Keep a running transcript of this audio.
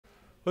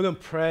We're going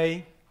to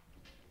pray,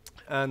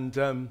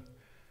 and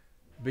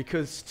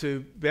because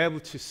to be able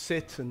to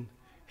sit and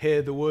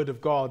hear the Word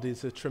of God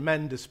is a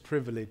tremendous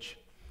privilege,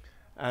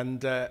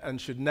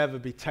 and should never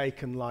be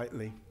taken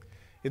lightly.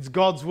 It's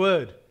God's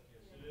Word.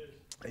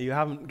 You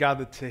haven't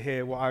gathered to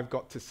hear what I've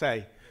got to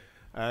say.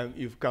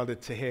 You've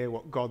gathered to hear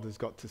what God has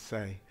got to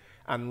say,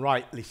 and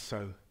rightly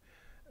so.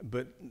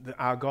 But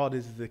our God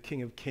is the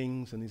King of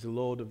Kings, and He's the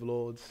Lord of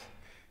Lords.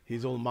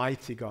 He's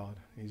Almighty God.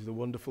 He's the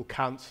wonderful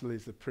Counselor.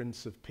 He's the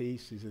Prince of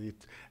Peace. He's the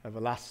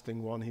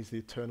everlasting one. He's the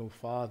eternal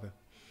Father.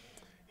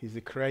 He's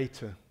the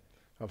Creator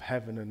of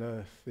heaven and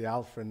earth, the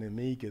Alpha and the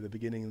Omega, the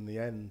beginning and the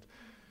end.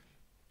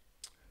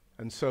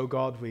 And so,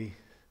 God,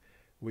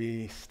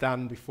 we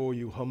stand before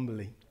you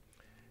humbly,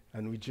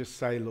 and we just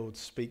say, Lord,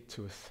 speak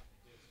to us.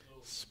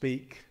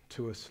 Speak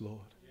to us, Lord,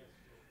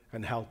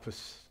 and help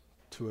us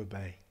to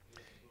obey.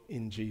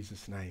 In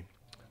Jesus' name,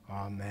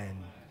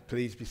 amen.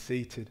 Please be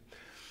seated.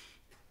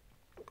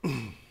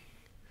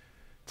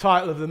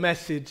 Title of the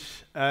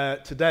message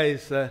today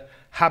is the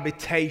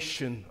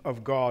Habitation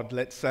of God.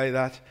 Let's say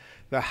that,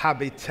 the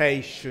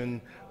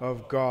Habitation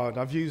of God.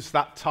 I've used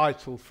that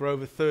title for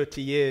over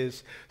 30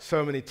 years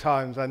so many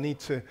times. I need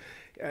to,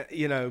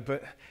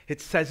 but it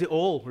says it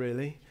all,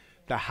 really.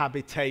 The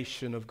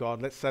habitation of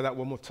God. Let's say that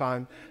one more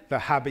time. The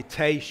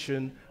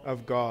habitation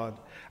of God.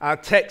 Our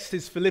text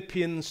is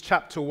Philippians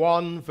chapter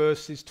 1,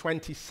 verses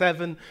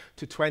 27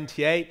 to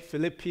 28.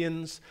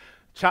 Philippians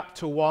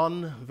chapter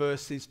 1,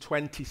 verses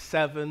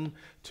 27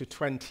 to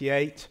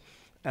 28.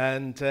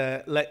 And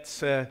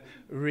let's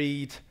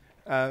read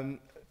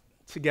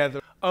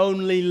together.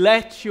 Only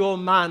let your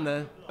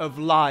manner of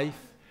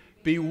life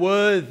be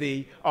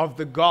worthy of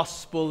the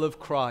gospel of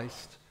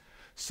Christ,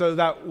 so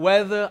that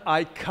whether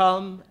I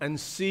come and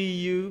see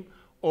you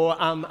or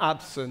am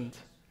absent,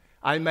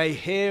 I may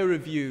hear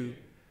of you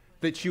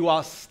that you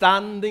are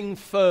standing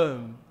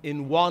firm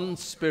in one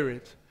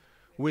spirit,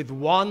 with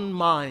one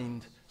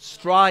mind,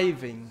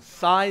 striving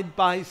side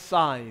by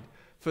side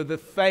for the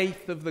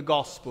faith of the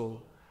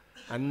gospel,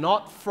 and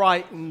not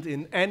frightened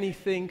in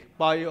anything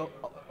by your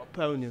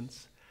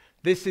opponents.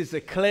 This is a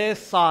clear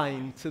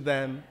sign to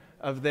them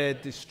of their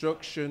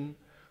destruction,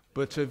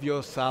 but of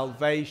your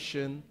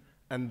salvation,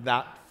 and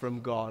that from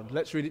God.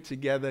 Let's read it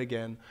together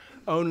again.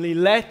 Only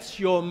let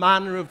your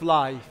manner of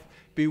life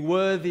be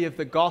worthy of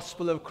the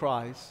gospel of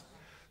Christ,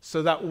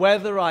 so that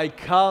whether I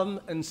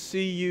come and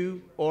see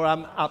you or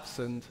am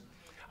absent,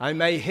 I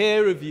may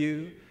hear of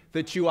you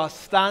that you are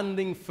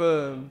standing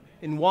firm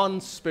in one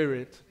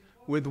spirit,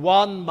 with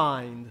one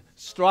mind,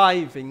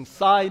 striving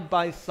side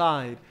by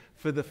side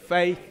for the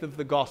faith of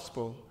the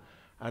gospel,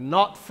 and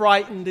not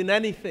frightened in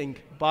anything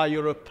by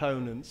your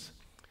opponents.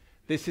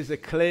 This is a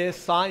clear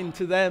sign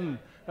to them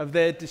of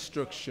their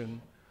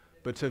destruction,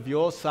 but of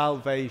your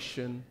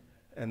salvation,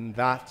 and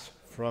that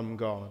from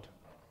God.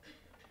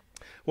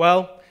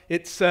 Well,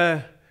 it's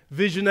a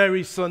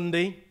Visionary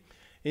Sunday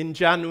in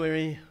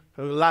January.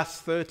 For the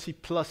last 30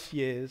 plus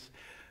years,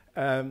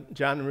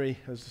 January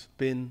has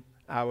been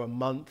our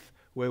month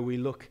where we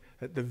look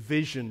at the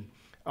vision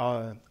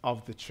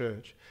of the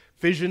church.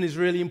 Vision is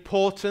really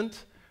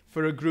important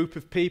for a group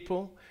of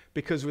people,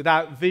 because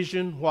without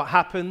vision, what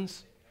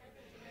happens?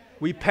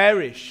 We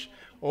perish.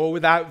 Or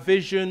without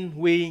vision,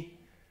 we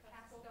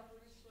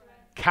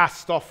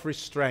cast off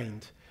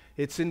restraint.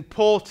 It's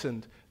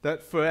important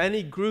that for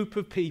any group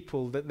of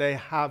people that they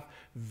have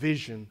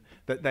vision,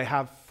 that they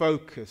have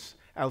focus,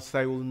 else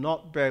they will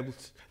not be able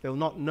to, they'll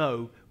not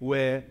know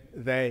where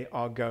they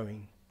are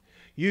going.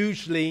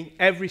 Usually,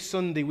 every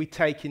Sunday we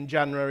take in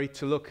January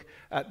to look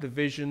at the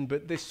vision,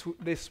 but this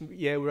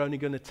year we're only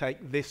going to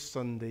take this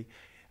Sunday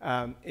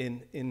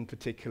in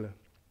particular.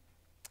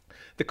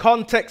 The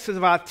context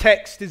of our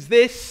text is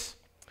this.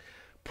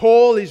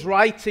 Paul is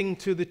writing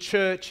to the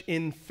church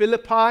in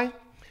Philippi.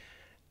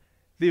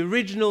 The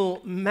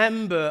original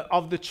member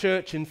of the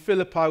church in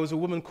Philippi was a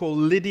woman called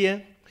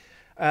Lydia,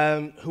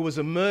 who was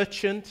a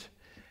merchant,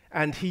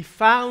 and he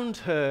found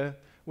her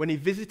when he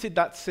visited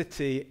that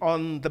city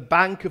on the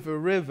bank of a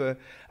river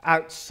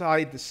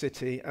outside the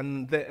city,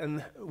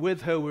 and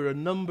with her were a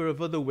number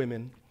of other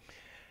women.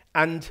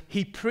 And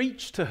he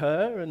preached to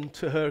her and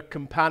to her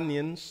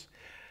companions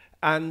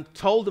and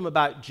told them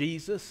about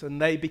Jesus,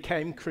 and they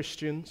became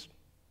Christians.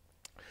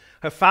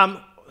 Her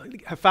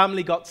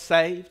family got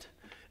saved,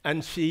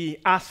 and she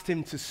asked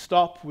him to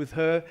stop with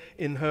her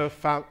in her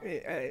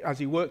as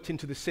he worked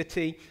into the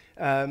city,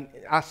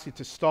 asked him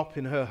to stop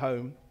in her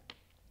home.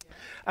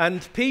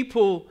 And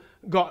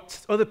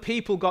other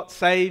people got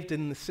saved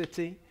in the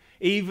city.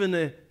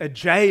 Even a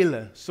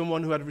jailer,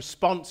 someone who had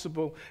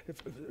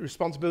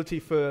responsibility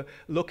for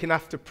looking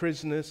after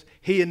prisoners,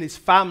 he and his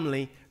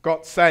family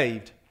got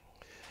saved.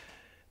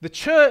 The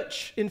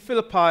church in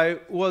Philippi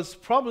was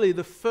probably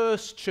the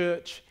first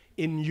church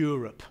in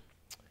Europe.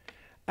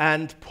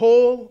 And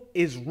Paul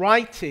is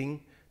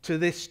writing to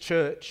this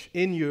church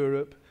in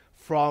Europe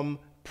from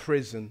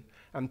prison,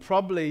 and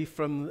probably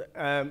from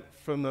a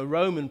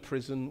Roman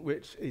prison,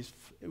 which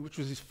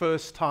was his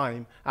first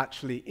time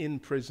actually in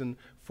prison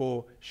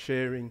for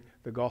sharing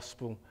the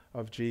gospel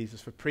of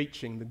Jesus, for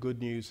preaching the good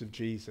news of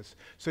Jesus.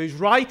 So he's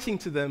writing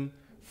to them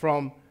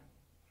from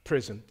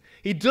prison.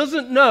 He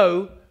doesn't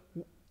know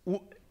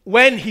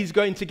when he's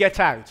going to get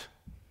out.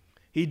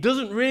 He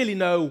doesn't really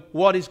know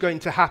what is going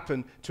to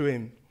happen to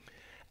him.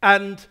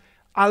 And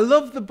I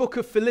love the book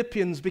of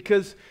Philippians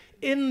because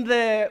in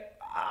there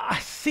I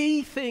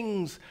see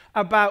things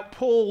about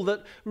Paul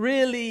that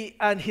really,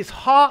 and his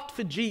heart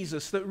for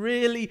Jesus, that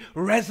really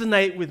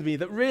resonate with me,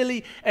 that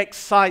really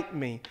excite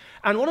me.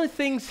 And one of the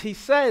things he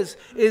says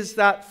is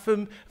that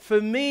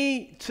for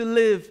me to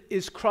live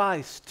is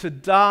Christ, to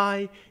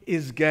die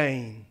is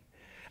gain.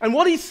 And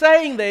what he's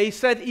saying there,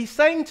 he's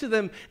saying to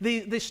them,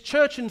 this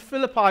church in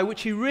Philippi,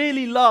 which he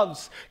really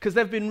loves, because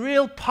they've been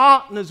real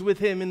partners with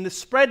him in the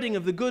spreading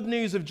of the good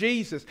news of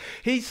Jesus.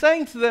 He's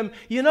saying to them,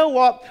 you know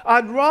what,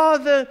 I'd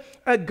rather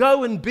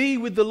go and be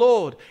with the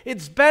Lord.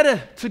 It's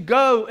better to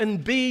go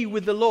and be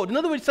with the Lord. In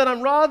other words, he said,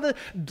 I'd rather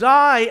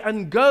die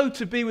and go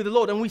to be with the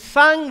Lord. And we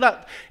sang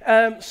that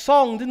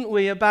song, didn't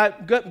we,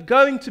 about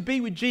going to be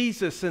with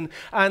Jesus, and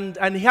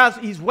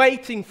he's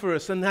waiting for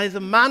us, and there's a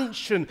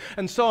mansion,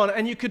 and so on.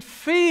 And you could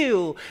feel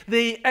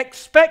the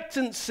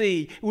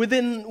expectancy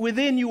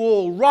within you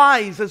all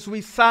rise as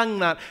we sang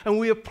that, and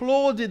we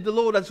applauded the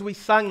Lord as we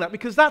sang that,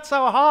 because that's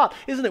our heart,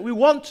 isn't it? We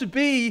want to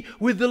be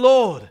with the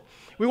Lord.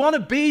 We want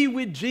to be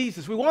with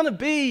Jesus. We want to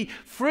be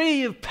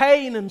free of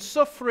pain and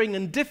suffering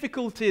and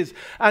difficulties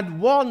and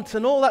want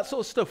and all that sort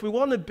of stuff. We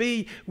want to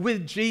be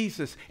with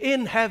Jesus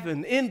in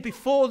heaven,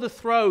 before the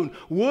throne,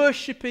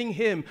 worshiping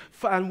him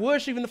and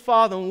worshiping the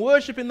Father and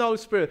worshiping the Holy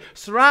Spirit,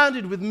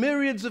 surrounded with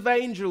myriads of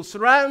angels,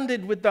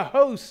 surrounded with the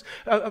hosts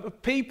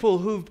of people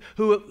who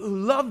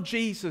love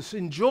Jesus,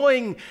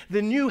 enjoying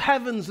the new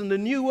heavens and the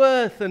new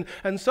earth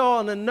and so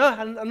on, and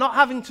not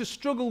having to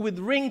struggle with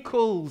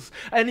wrinkles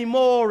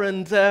anymore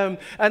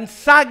and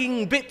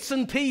sagging bits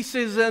and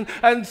pieces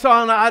and so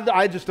on.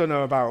 I just don't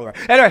know about all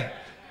that. Anyway,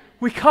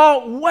 we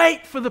can't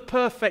wait for the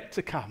perfect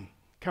to come,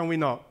 can we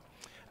not?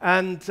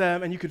 And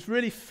you could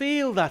really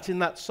feel that in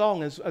that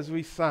song as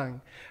we sang.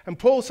 And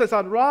Paul says,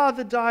 I'd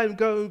rather die and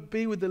go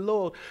be with the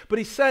Lord. But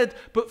he said,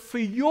 but for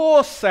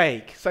your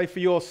sake, say for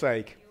your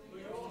sake,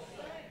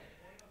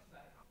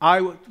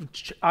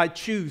 I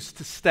choose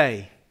to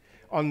stay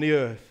on the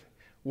earth.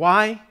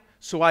 Why?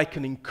 So I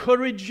can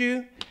encourage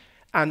you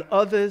and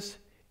others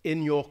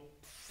in your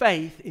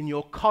faith, in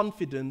your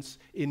confidence,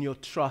 in your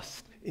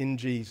trust in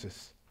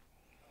Jesus.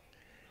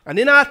 And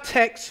in our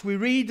text, we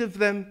read of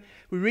him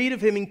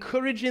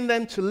encouraging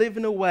them to live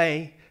in a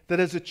way that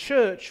as a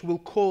church will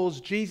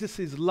cause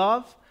Jesus'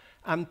 love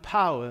and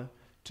power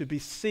to be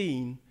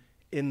seen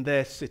in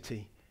their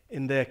city,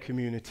 in their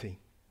community.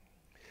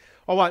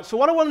 All right, so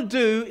what I want to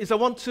do is I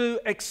want to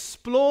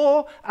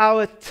explore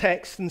our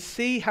text and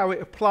see how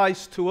it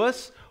applies to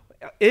us,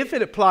 if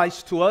it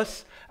applies to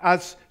us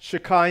as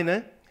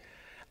Shekinah.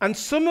 And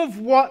some of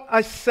what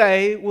I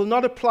say will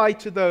not apply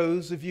to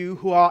those of you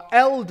who are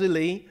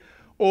elderly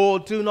or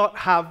do not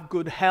have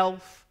good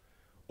health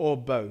or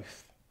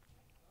both.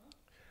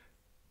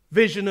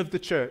 Vision of the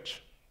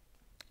church.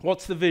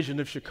 What's the vision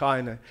of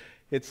Shekinah?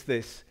 It's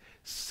this: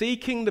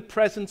 seeking the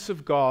presence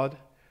of God,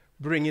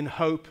 bringing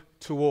hope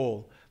to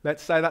all.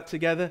 Let's say that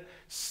together.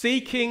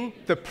 Seeking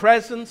the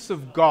presence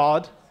of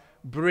God,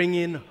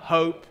 bringing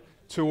hope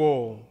to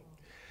all.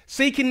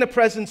 Seeking the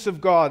presence of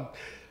God.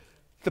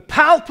 The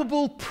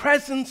palpable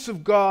presence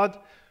of God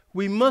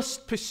we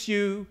must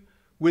pursue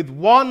with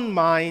one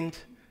mind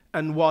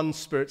and one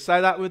spirit. Say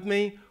that with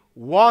me.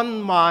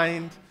 One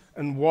mind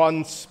and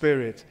one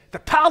spirit. The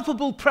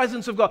palpable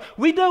presence of God.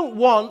 We don't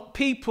want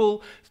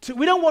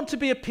to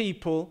be a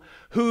people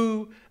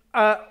who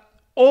are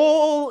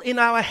all in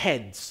our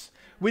heads.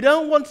 We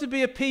don't want to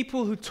be a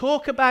people who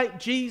talk about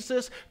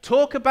Jesus,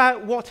 talk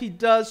about what he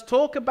does,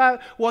 talk about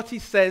what he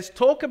says,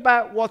 talk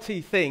about what he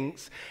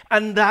thinks,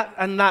 and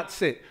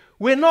that's it.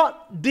 We're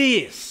not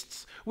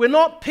deists. We're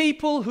not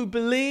people who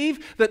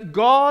believe that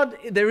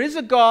there is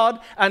a God,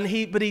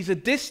 but he's a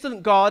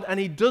distant God and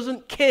he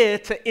doesn't care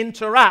to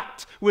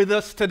interact with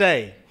us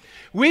today.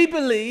 We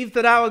believe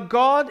that our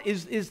God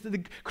is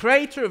the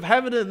creator of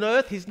heaven and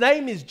earth. His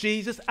name is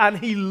Jesus, and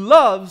he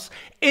loves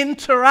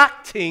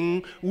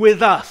interacting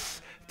with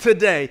us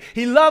today.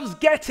 He loves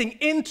getting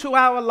into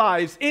our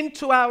lives,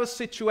 into our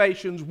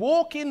situations,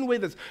 walking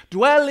with us,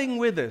 dwelling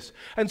with us.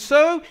 And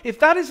so, if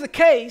that is the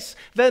case,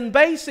 then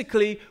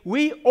basically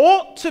we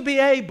ought to be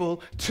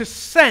able to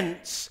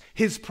sense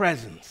his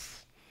presence.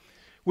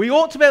 We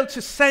ought to be able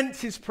to sense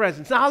his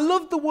presence. Now, I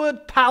love the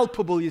word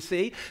palpable, you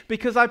see,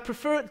 because I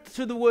prefer it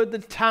to the word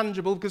that's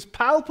tangible, because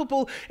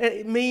palpable,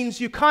 it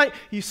means you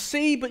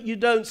see but you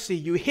don't see.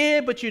 You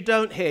hear but you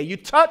don't hear. You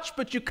touch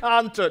but you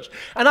can't touch.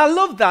 And I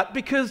love that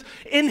because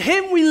in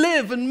him we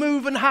live and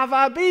move and have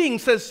our being,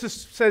 says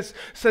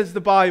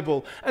the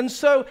Bible. And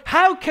so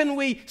how can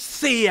we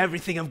see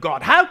everything of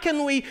God? How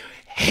can we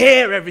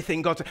hear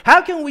everything God says?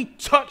 How can we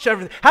touch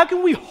everything? How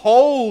can we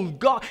hold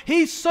God?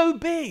 He's so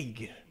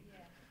big.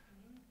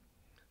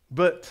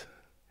 But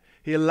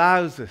he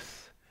allows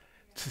us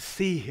to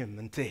see him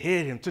and to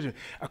hear him,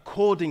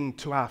 according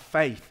to our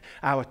faith,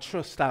 our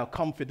trust, our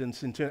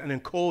confidence, and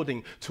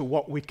according to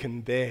what we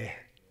can bear.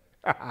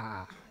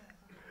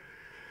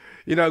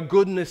 You know,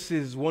 goodness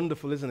is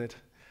wonderful, isn't it?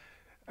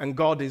 And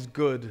God is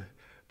good.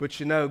 But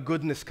you know,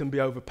 goodness can be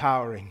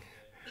overpowering.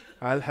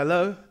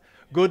 Hello?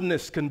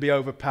 Goodness can be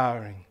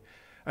overpowering.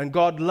 And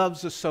God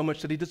loves us so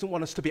much that he doesn't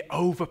want us to be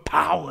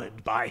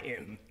overpowered by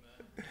him.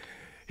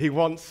 He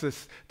wants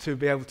us to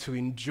be able to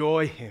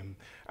enjoy him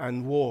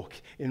and walk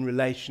in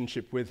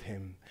relationship with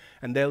him.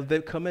 And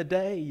there'll come a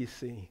day, you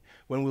see,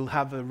 when we'll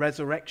have a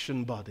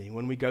resurrection body,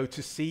 when we go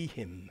to see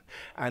him,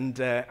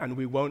 and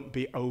we won't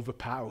be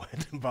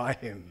overpowered by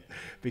him,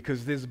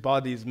 because this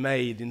body is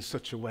made in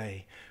such a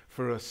way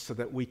for us so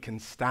that we can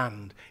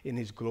stand in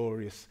his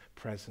glorious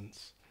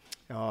presence.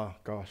 Oh,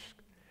 gosh.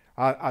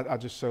 I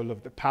just so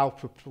love the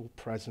palpable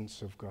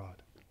presence of God.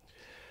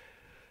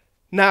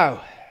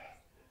 Now,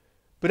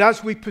 but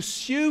as we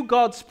pursue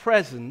God's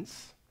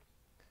presence,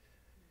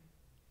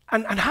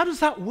 and how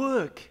does that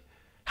work?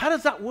 How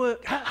does that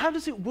work? How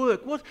does it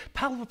work? What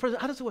palpable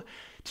presence? How does it work?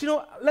 Do you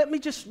know, let me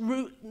just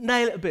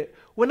nail it a bit.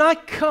 When I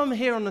come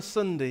here on a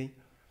Sunday,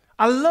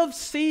 I love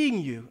seeing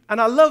you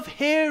and I love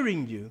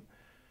hearing you,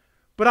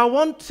 but I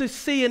want to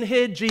see and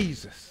hear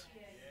Jesus.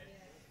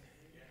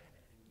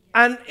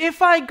 And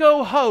if I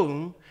go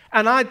home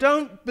and I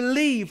don't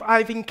believe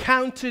I've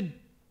encountered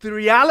the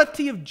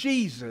reality of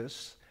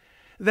Jesus,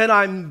 then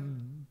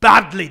I'm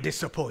badly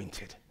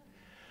disappointed.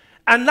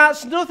 And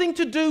that's nothing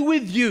to do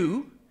with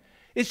you.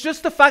 It's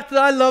just the fact that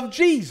I love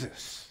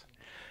Jesus.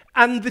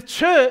 And the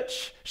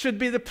church should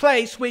be the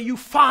place where you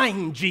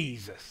find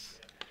Jesus.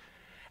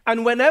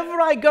 And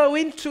whenever I go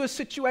into a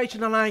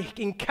situation and I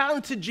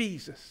encounter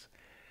Jesus,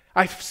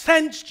 I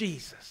sense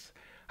Jesus,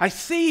 I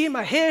see him,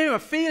 I hear him, I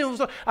feel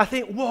him, I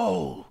think,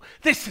 whoa,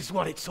 this is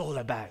what it's all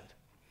about.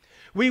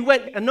 We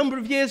went, a number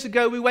of years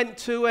ago, we went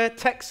to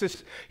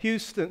Texas,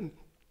 Houston,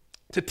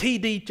 to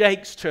T.D.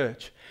 Jakes'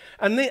 church.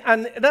 And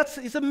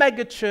it's a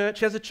mega church.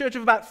 He has a church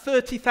of about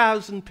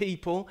 30,000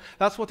 people.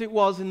 That's what it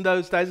was in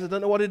those days. I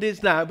don't know what it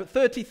is now, but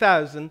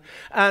 30,000.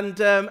 And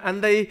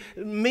they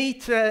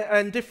meet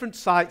in different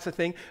sites, I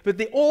think. But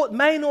the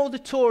main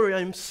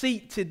auditorium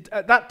seated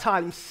at that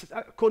time,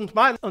 according to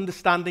my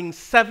understanding,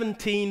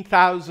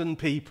 17,000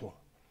 people.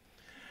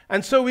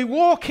 And so we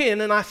walk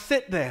in and I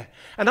sit there.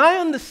 And I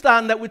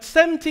understand that with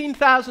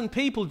 17,000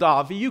 people,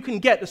 Darby, you can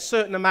get a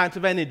certain amount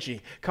of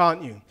energy,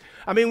 can't you?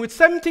 I mean, with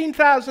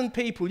 17,000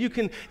 people, you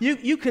can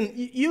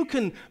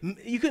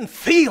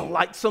feel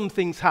like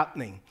something's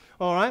happening,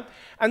 all right?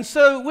 And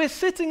so we're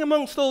sitting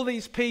amongst all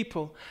these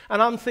people,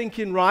 and I'm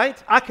thinking,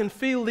 right, I can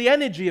feel the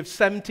energy of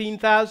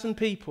 17,000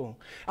 people.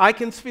 I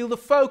can feel the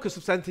focus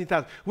of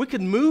 17,000. We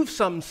could move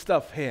some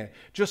stuff here,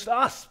 just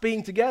us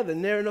being together,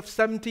 near enough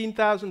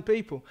 17,000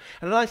 people.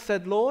 And I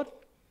said, Lord,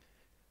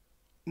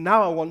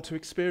 now I want to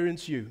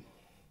experience you.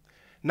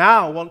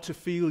 Now I want to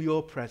feel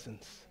your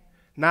presence.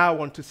 Now I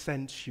want to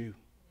sense you.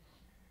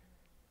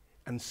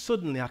 And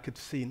suddenly I could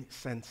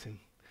sense him.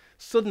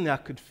 Suddenly I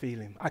could feel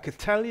him. I could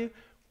tell you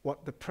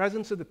what the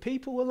presence of the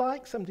people were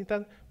like,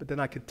 17,000, but then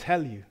I could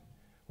tell you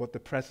what the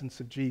presence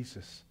of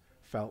Jesus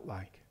felt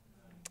like.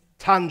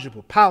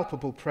 Tangible,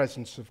 palpable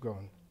presence of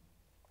God.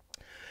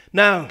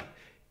 Now,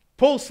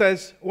 Paul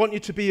says, I want you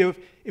to be if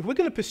we're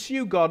going to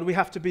pursue God, we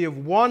have to be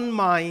of one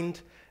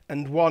mind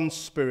and one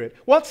spirit.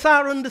 What's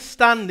our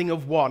understanding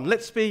of one?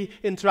 Let's be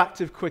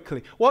interactive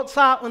quickly. What's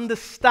our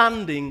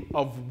understanding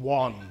of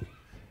one?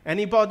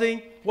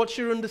 Anybody? What's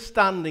your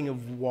understanding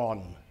of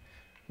one?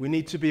 We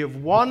need to be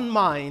of one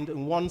mind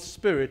and one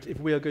spirit if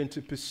we are going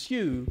to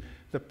pursue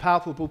the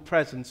palpable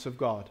presence of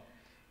God.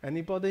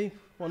 Anybody?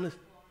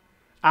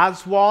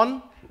 As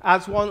one,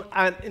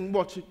 and in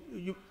what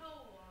you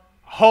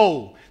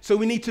whole. So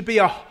we need to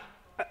be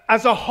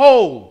as a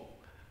whole.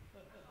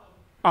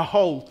 A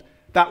whole.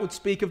 That would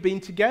speak of being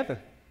together.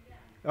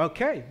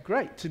 Okay,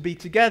 great, to be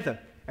together.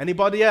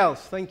 Anybody else?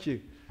 Thank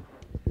you.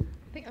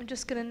 I think I'm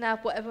just going to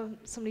nab whatever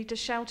somebody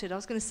just shouted. I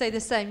was going to say the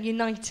same,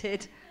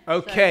 united.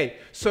 Okay,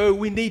 so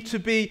we need to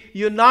be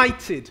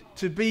united,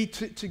 to be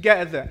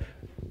together.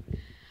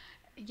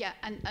 Yeah,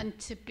 and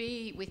to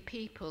be with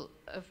people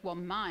of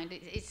one mind.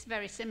 It's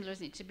very similar,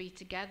 isn't it, to be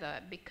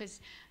together, because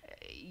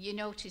you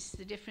notice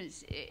the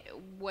difference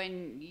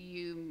when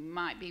you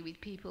might be with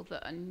people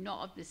that are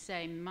not of the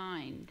same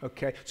mind.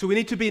 Okay, so we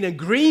need to be in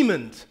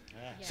agreement.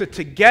 Yeah. So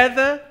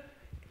together,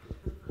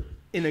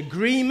 in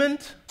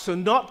agreement, so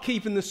not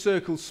keeping the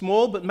circle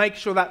small, but make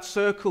sure that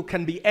circle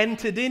can be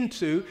entered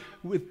into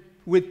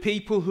with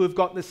people who have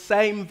got the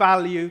same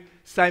value,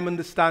 same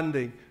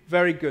understanding.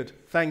 Very good,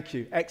 thank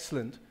you,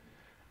 excellent.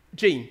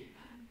 Jean?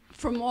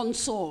 From one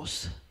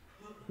source.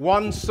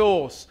 One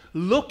source,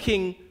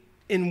 looking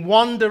in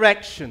one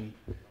direction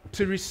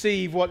to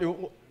receive what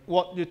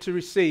you're to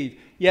receive.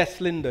 Yes,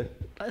 Linda?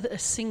 A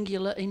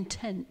singular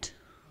intent.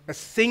 A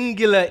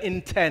singular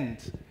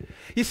intent.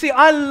 You see,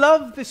 I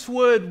love this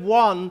word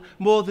one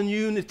more than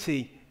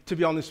unity to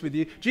be honest with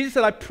you. Jesus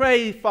said, I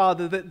pray,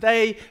 Father, that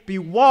they be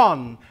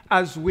one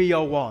as we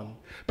are one.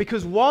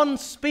 Because one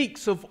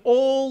speaks of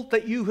all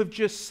that you have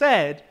just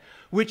said,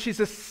 which is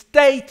a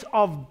state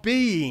of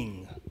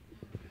being.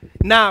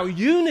 Now,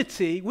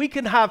 unity, we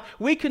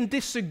can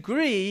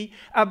disagree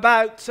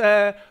about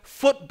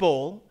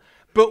football,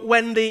 but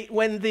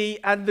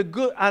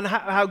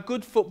how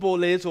good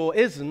football is or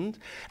isn't,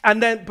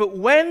 but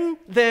when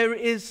there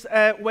is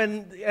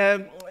when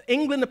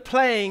England are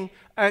playing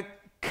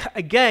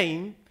a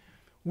game,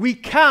 we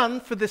can,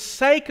 for the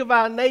sake of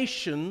our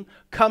nation,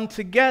 come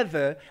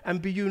together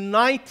and be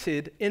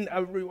united in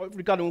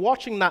regarding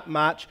watching that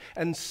match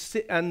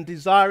and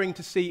desiring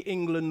to see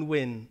England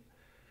win.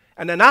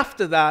 And then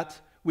after that,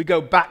 we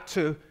go back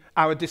to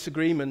our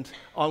disagreement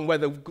on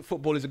whether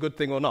football is a good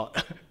thing or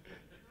not.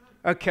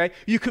 Okay?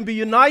 You can be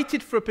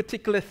united for a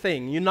particular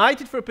thing,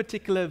 united for a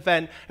particular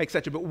event,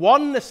 etc. But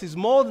oneness is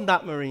more than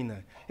that,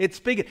 Marina. It's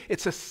bigger.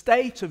 It's a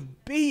state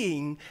of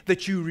being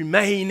that you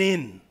remain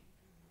in.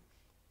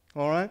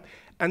 All right?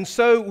 And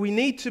so we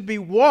need to be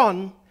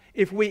one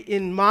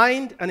in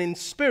mind and in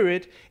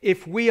spirit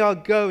if we are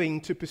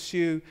going to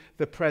pursue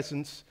the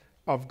presence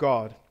of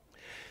God.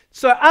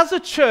 So as a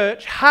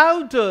church,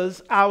 how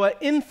does our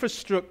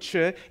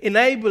infrastructure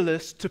enable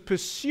us to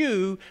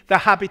pursue the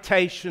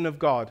habitation of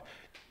God?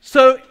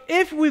 So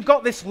if we've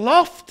got this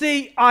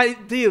lofty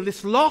ideal,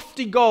 this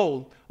lofty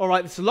goal, all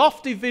right, this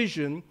lofty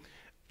vision,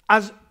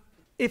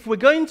 if we're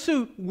going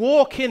to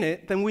walk in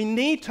it, then we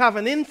need to have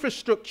an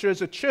infrastructure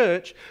as a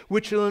church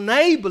which will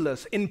enable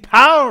us,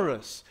 empower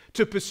us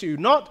to pursue.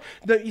 Not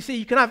that, you see,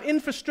 you can have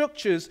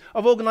infrastructures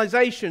of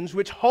organizations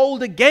which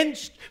hold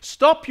against,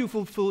 stop you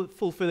from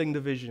fulfilling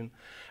the vision,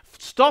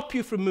 stop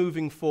you from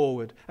moving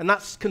forward. And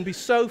that can be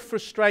so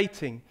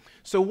frustrating.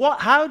 So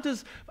how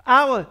does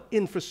our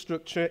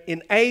infrastructure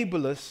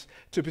enable us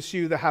to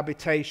pursue the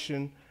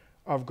habitation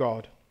of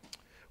God?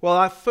 Well,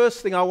 our first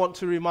thing I want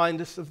to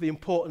remind us of the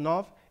importance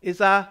of is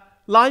our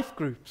life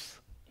groups.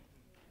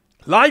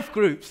 Life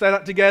groups, say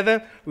that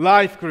together,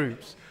 life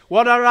groups.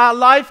 What are our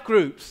life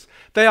groups?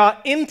 They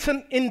are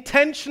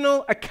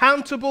intentional,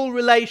 accountable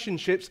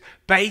relationships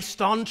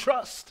based on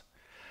trust.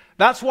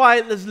 That's why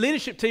as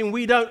leadership team,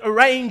 we don't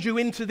arrange you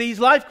into these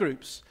life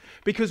groups,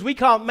 because we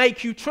can't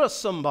make you trust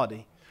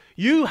somebody.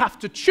 You have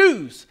to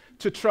choose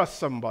to trust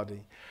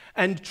somebody.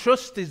 And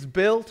trust is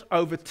built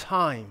over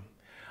time.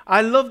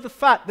 I love the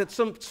fact that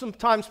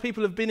sometimes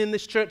people have been in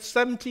this church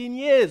 17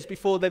 years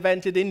before they've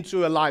entered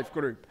into a life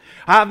group.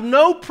 I have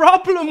no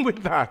problem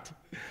with that.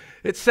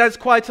 It says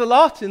quite a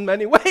lot in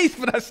many ways,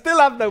 but I still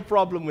have no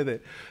problem with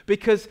it.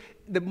 Because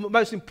the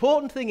most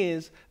important thing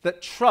is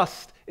that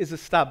trust is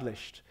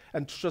established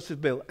and trust is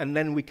built, and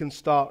then we can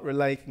start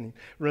relating.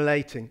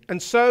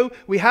 And so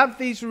we have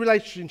these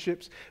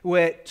relationships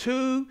where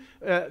 2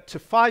 to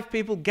 5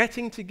 people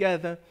getting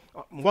together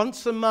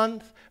once a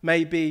month,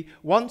 maybe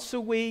once a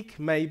week,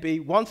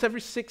 maybe once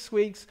every 6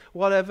 weeks,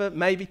 whatever,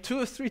 maybe 2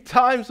 or 3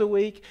 times a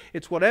week.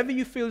 It's whatever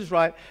you feel is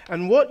right.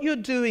 And what you're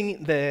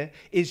doing there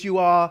is you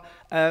are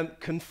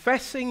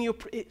confessing your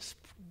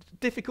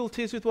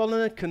difficulties with one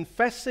another,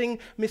 confessing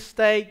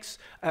mistakes,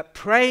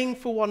 praying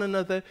for one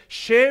another,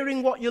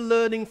 sharing what you're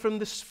learning from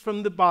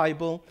the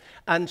Bible,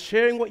 and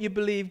sharing what you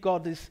believe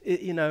God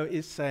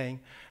is saying,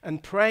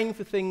 and praying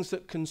for things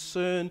that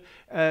concern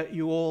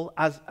you all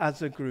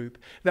as a group.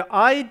 The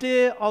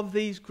idea of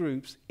these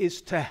groups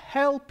is to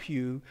help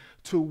you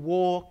to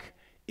walk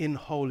in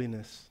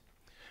holiness.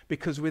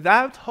 Because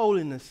without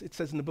holiness, it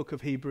says in the book of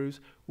Hebrews,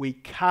 we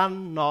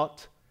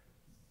cannot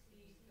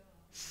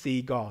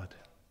see God.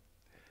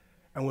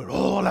 And we're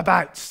all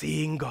about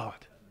seeing God.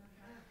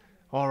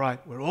 All right,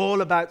 we're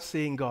all about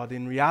seeing God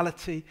in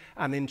reality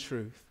and in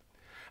truth.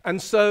 And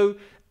so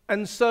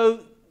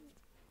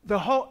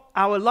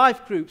our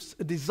life groups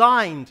are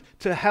designed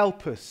to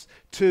help us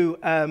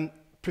to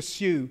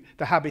pursue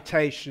the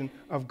habitation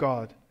of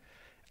God.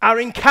 Our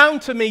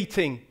encounter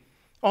meeting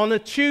on a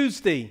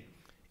Tuesday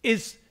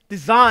is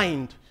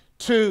designed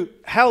to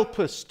help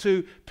us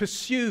to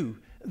pursue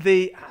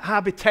the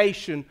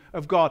habitation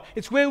of God.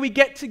 It's where we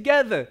get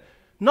together,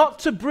 not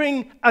to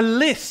bring a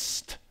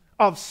list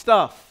of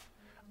stuff,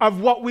 of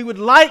what we would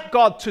like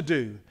God to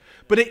do,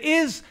 but it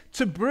is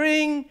to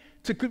bring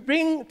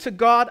to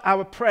God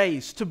our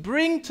praise, to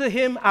bring to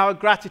Him our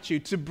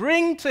gratitude, to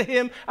bring to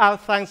Him our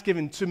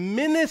thanksgiving, to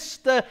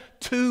minister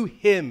to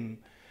Him,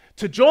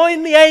 to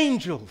join the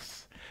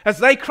angels as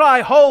they cry,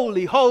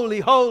 holy,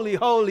 holy, holy,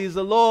 holy is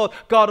the Lord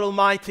God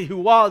Almighty, who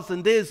was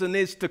and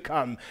is to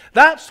come.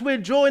 That's we're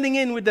joining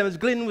in with them, as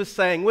Glyn was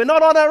saying. We're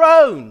not on our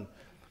own.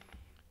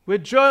 We're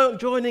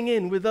joining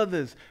in with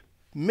others,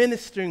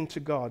 ministering to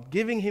God,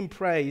 giving Him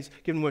praise,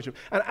 giving worship.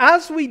 And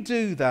as we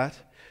do that,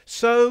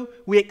 so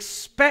we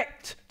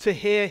expect to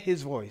hear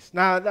His voice.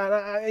 Now,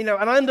 and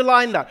I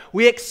underline that.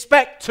 We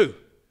expect to,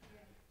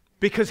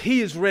 because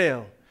He is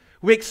real.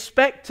 We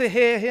expect to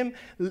hear Him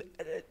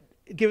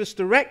give us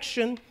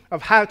direction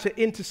of how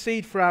to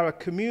intercede for our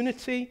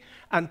community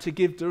and to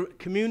give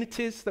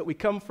communities that we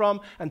come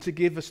from and to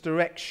give us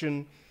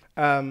direction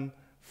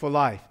for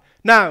life.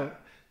 Now,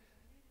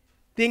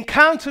 The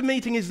encounter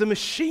meeting is the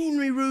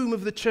machinery room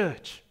of the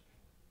church.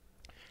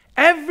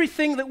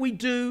 Everything that we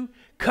do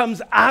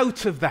comes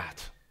out of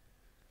that.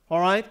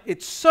 All right?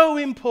 It's so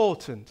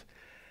important.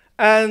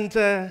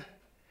 And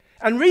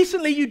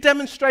recently you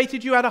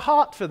demonstrated you had a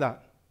heart for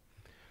that.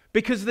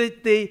 Because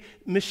the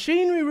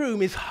machinery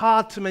room is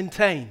hard to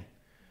maintain.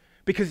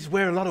 Because it's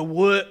where a lot of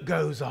work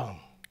goes on.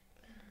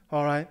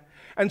 All right?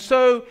 And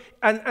so,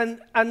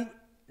 and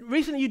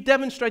recently you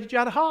demonstrated you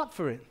had a heart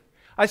for it.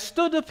 I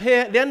stood up here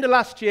at the end of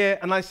last year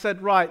and I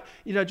said, right,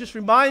 just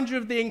remind you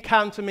of the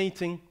encounter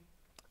meeting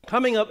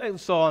coming up and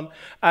so on.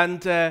 And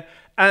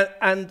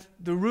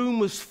the room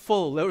was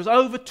full. There was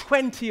over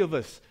 20 of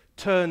us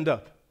turned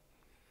up.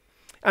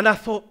 And I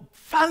thought,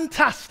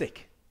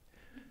 fantastic.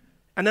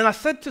 And then I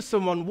said to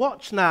someone,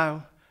 watch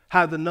now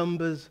how the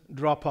numbers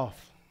drop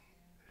off.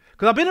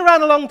 Because I've been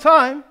around a long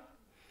time.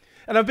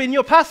 And I've been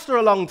your pastor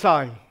a long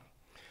time.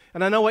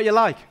 And I know what you're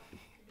like.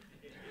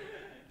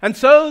 And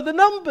so the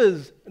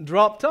numbers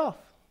dropped off.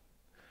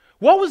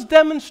 What was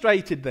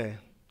demonstrated there?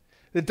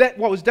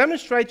 What was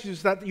demonstrated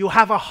is that you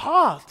have a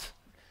heart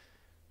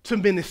to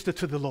minister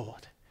to the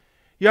Lord.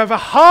 You have a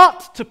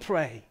heart to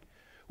pray.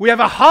 We have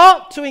a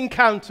heart to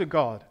encounter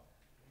God.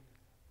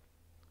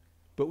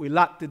 But we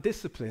lack the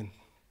discipline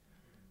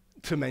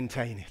to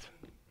maintain it.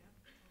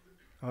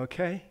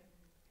 Okay?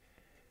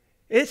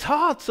 It's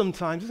hard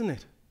sometimes, isn't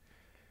it?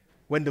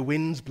 When the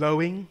wind's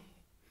blowing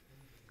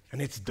and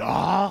it's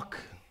dark.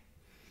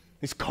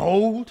 It's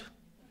cold.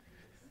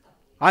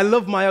 I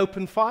love my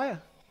open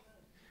fire.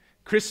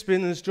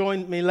 Crispin has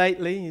joined me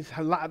lately. He's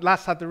at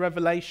last had the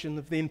revelation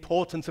of the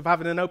importance of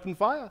having an open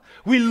fire.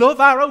 We love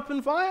our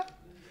open fire.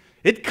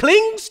 It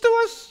clings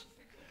to us.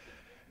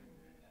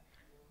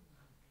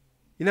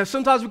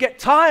 Sometimes we get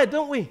tired,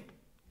 don't we?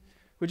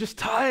 We're just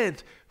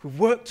tired. We've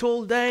worked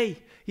all day,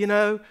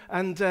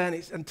 and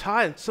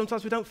tired.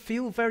 Sometimes we don't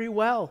feel very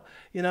well,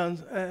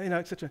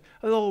 etc.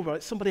 Oh,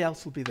 right, somebody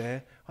else will be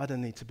there. I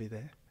don't need to be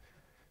there.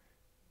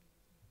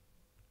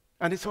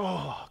 And it's, oh,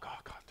 God,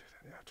 I can't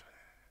do that.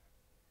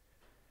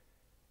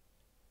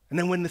 And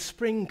then when the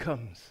spring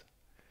comes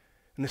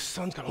and the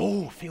sun's gone,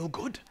 oh, feel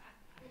good.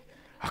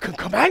 I can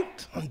come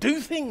out and do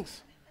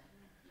things.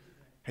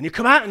 And you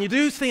come out and you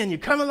do things and you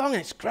come along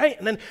and it's great.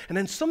 And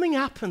then something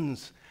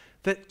happens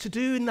that to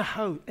do in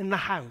the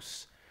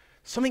house.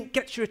 Something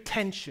gets your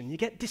attention. You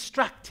get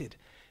distracted.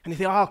 And you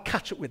think, I'll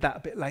catch up with that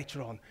a bit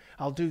later on.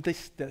 I'll do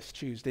this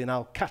Tuesday and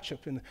I'll catch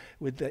up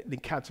with the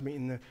encounter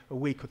meeting in a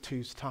week or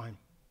two's time.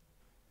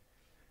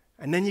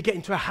 And then you get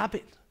into a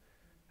habit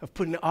of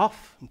putting it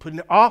off and putting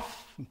it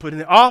off and putting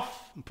it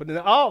off and putting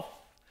it off.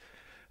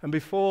 And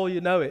before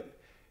you know it,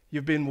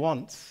 you've been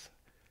once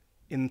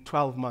in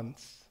 12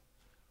 months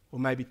or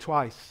maybe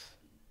twice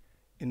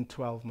in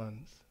 12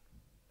 months.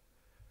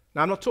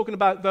 Now, I'm not talking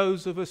about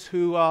those of us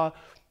who are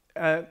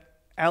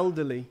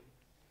elderly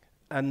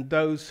and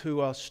those who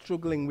are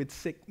struggling with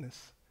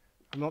sickness.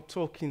 I'm not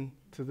talking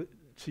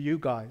to you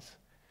guys.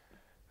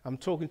 I'm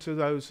talking to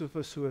those of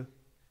us who have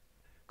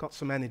got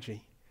some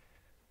energy.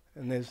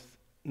 And there's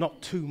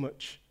not too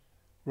much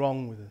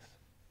wrong with us.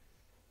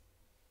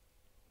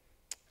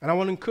 And I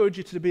want to encourage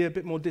you to be a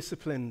bit more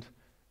disciplined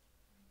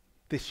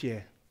this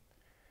year.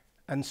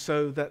 And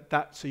so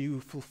so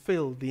you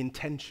fulfill the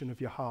intention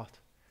of your heart,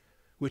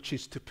 which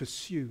is to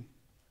pursue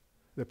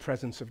the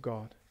presence of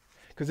God.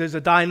 Because there's a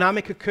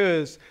dynamic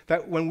occurs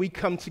that when we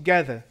come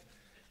together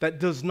that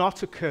does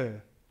not occur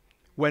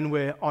when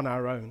we're on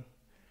our own.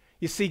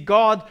 You see,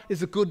 God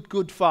is a good,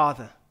 good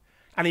Father.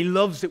 And He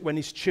loves it when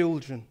His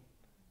children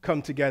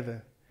come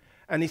together.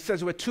 And He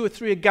says, where 2 or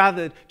 3 are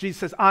gathered, Jesus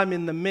says, I'm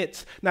in the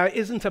midst. Now, it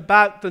isn't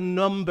about the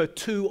number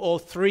 2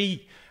 or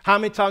 3. How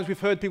many times we've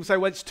heard people say,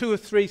 well, it's 2 or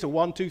 3, so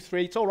 1, 2,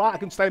 3, it's all right, I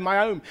can stay in my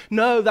home.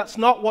 No, that's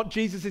not what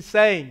Jesus is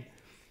saying.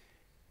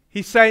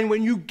 He's saying,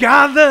 when you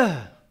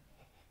gather,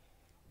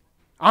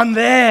 I'm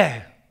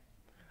there.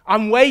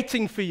 I'm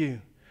waiting for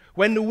you.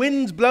 When the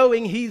wind's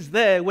blowing, He's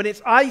there. When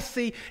it's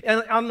icy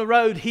on the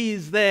road, He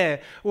is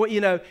there. Well,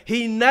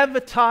 He never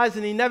tires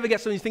and He never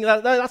gets on. You think,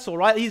 no, that's all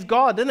right. He's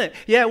God, isn't it?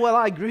 Yeah, well,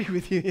 I agree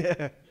with you,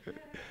 yeah.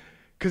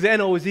 Because it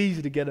ain't always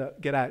easy to get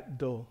out the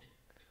door.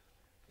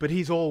 But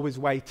He's always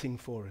waiting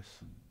for us.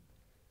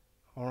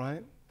 All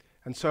right?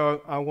 And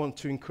so I want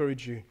to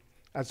encourage you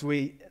as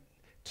we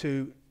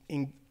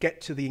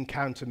get to the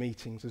encounter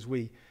meetings,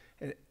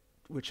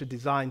 which are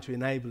designed to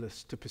enable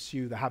us to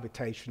pursue the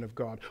habitation of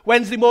God.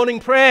 Wednesday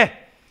morning prayer,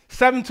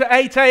 7 to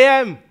 8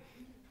 a.m.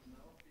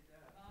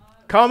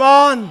 Come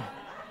on.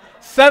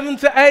 7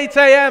 to 8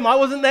 a.m. I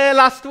wasn't there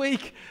last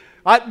week.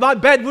 My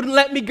bed wouldn't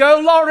let me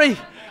go, Laurie.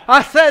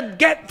 I said,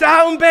 get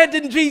down, bed,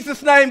 in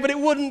Jesus' name, but it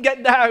wouldn't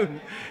get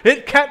down.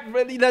 It kept,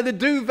 the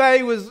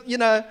duvet was,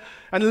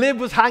 and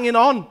Lib was hanging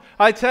on,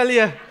 I tell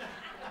you.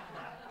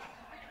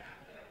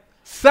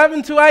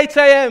 7 to 8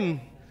 a.m.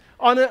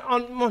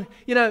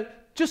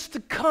 just to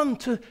come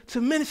to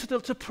minister,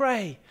 to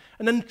pray,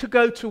 and then to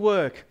go to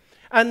work.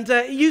 And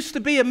it used to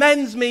be a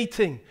men's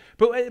meeting.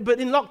 But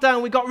in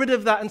lockdown, we got rid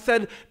of that and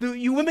said,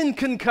 you women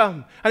can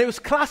come. And it was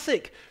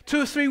classic.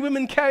 2 or 3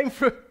 women came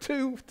for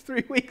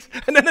 2-3 weeks,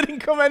 and then they didn't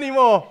come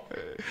anymore.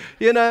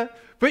 You know?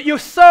 But you're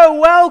so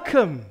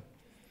welcome.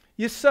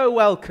 You're so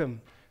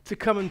welcome to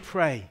come and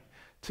pray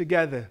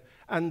together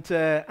and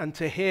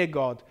to hear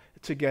God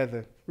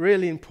together.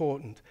 Really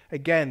important.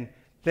 Again,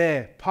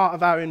 they're part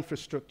of our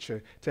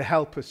infrastructure to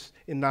help us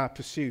in our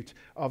pursuit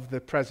of the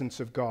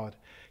presence of God.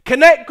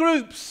 Connect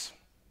groups.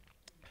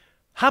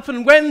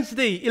 Happen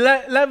Wednesday,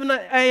 11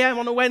 a.m.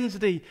 on a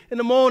Wednesday in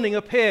the morning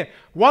up here.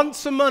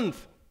 Once a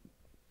month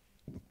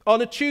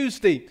on a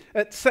Tuesday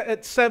at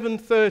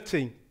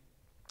 7:30.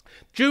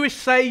 Jewish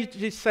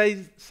sages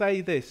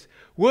say this.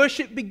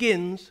 Worship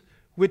begins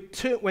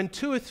when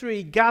 2 or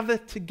 3 gather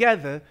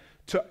together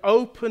to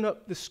open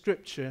up the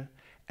scripture,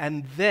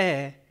 and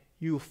there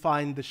you'll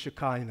find the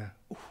Shekinah.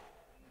 Ooh.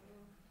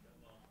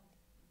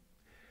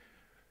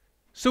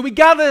 So we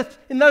gather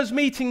in those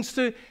meetings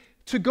to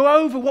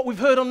go over what we've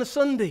heard on the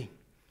Sunday,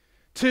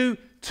 to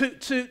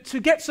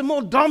get some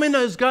more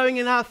dominoes going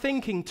in our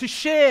thinking, to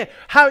share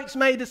how it's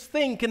made us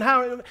think and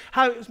how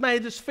it's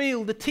made us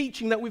feel, the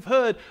teaching that we've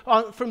heard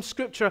from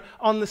Scripture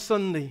on the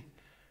Sunday.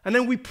 And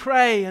then we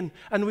pray and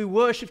we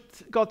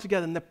worship God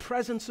together, and the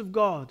presence of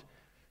God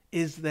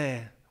is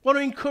there. I want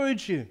to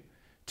encourage you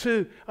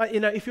to,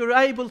 if you're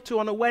able to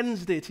on a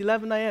Wednesday at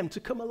 11 a.m.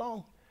 to come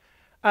along.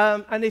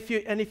 And if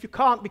you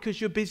can't because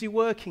you're busy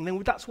working, then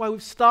that's why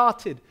we've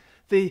started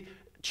the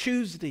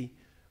Tuesday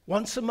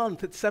once a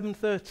month at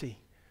 7:30,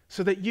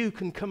 so that you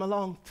can come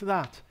along to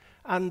that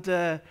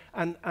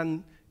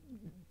and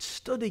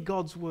study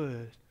God's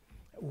word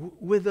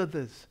with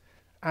others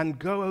and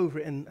go over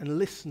it and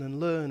listen and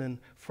learn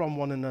from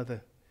one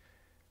another.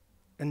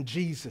 And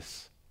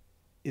Jesus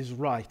is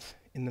right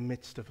in the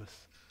midst of us.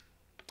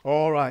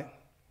 All right.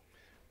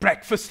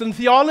 Breakfast and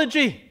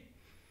theology.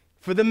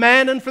 For the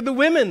men and for the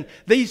women,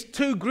 these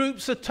 2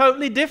 groups are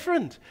totally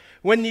different.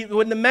 When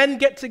the men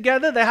get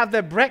together, they have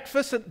their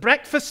breakfast at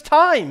breakfast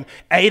time,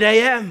 8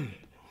 a.m.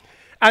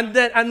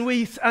 And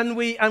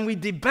we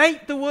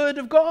debate the Word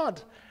of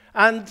God,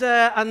 and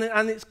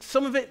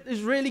some of it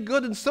is really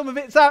good, and some of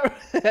it's out.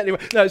 Anyway,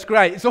 no, it's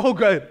great. It's all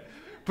good,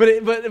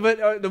 but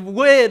the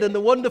weird and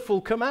the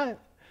wonderful come out.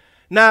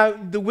 Now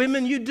the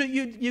women,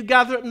 you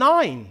gather at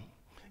 9.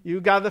 You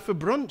gather for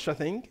brunch, I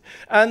think.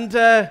 And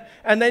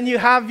then you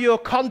have your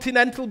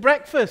continental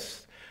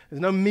breakfast. There's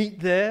no meat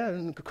there,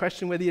 and the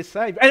question whether you're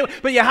saved. Anyway,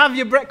 but you have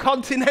your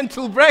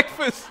continental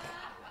breakfast.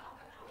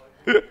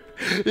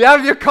 You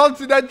have your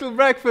continental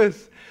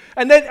breakfast.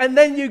 And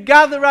then you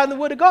gather around the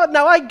Word of God.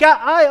 Now,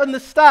 I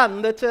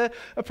understand that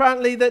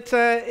apparently that,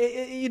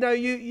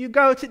 you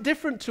go at it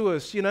different to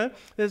us, you know.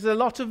 There's a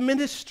lot of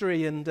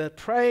ministry and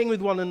praying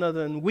with one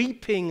another and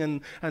weeping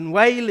and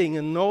wailing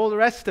and all the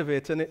rest of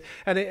it. And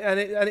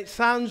it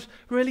sounds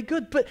really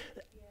good.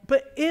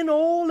 But in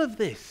all of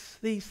these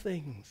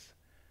things,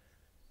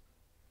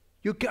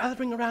 you're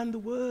gathering around the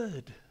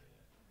Word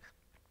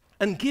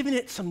and giving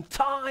it some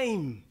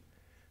time,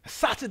 a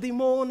Saturday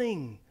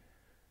morning,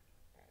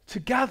 to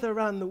gather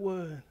around the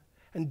Word.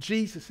 And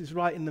Jesus is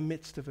right in the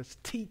midst of us,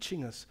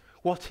 teaching us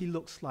what He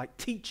looks like,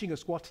 teaching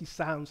us what He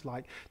sounds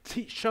like,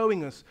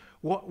 showing us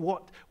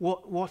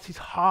what His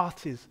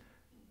heart is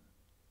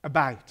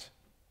about.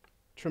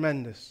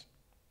 Tremendous.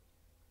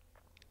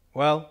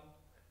 Well,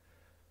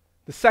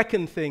 the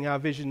second thing our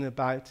vision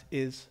about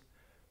is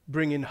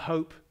bringing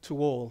hope to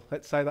all.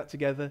 Let's say that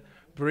together.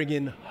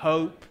 Bringing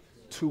hope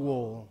to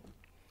all.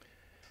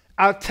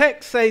 Our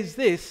text says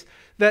this,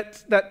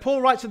 that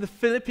Paul writes to the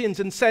Philippians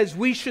and says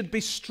we should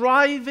be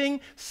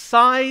striving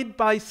side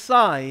by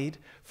side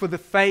for the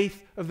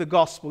faith of the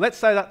gospel. Let's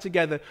say that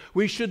together.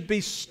 We should be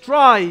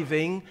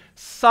striving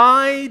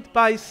side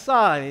by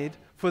side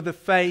for the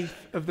faith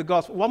of the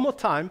gospel. One more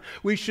time.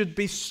 We should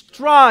be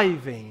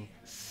striving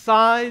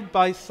side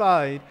by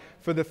side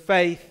for the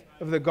faith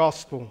of the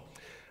gospel.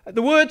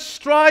 The word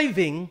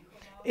striving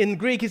in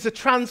Greek is a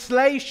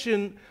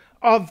translation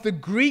of the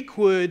Greek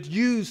word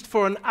used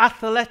for an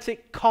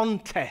athletic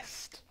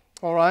contest.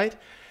 All right?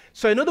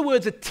 So in other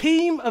words, a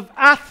team of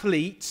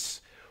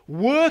athletes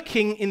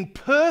working in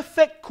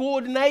perfect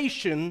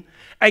coordination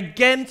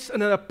against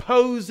an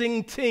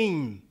opposing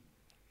team.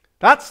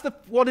 That's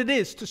what it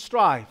is to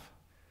strive.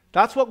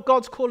 That's what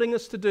God's calling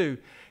us to do.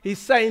 He's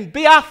saying,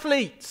 be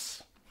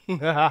athletes. All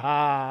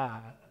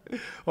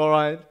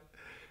right?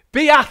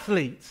 Be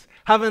athletes.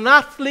 Have an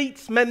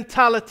athlete's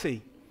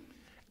mentality.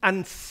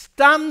 And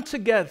stand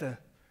together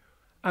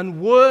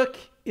and work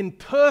in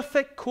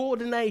perfect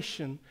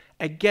coordination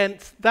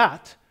against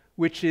that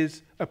which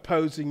is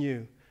opposing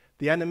you,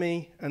 the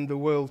enemy and the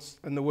world's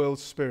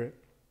spirit.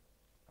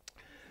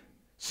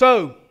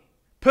 So,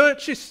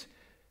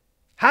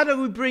 how are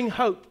we bringing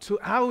hope to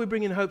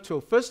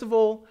all? First of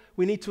all,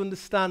 we need to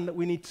understand that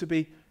we need to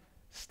be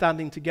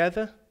standing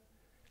together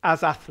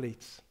as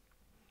athletes.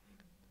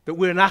 That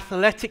we're an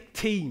athletic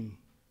team.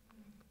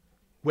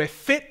 We're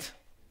fit,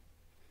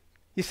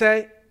 you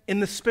say, in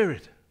the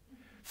Spirit.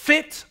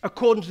 Fit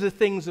according to the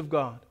things of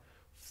God.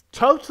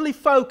 totally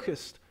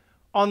focused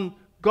on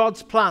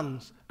God's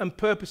plans and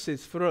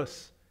purposes for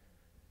us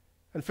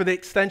and for the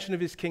extension of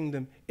his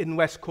kingdom in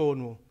West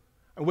Cornwall.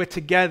 And we're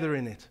together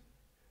in it.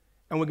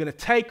 And we're going to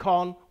take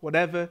on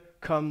whatever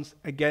comes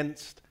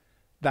against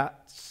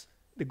that,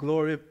 the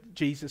glory of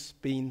Jesus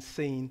being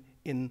seen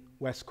in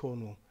West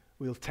Cornwall.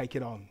 We'll take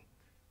it on.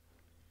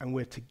 And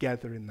we're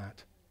together in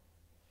that.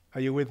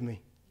 Are you with me?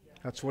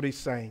 That's what he's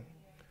saying.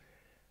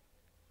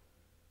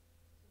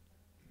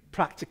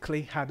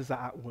 Practically, how does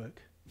that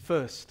work?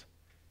 First,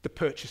 the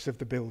purchase of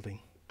the building.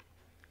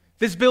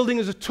 This building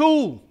is a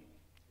tool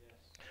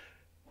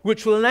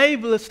which will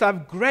enable us to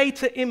have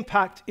greater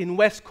impact in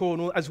West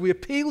Cornwall as we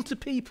appeal to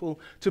people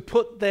to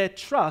put their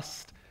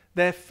trust,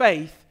 their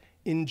faith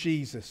in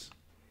Jesus.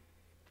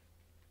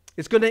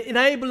 It's going to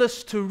enable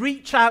us to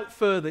reach out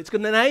further. It's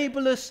going to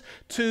enable us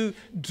to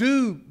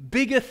do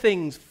bigger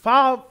things,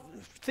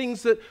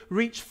 things that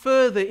reach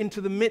further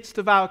into the midst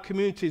of our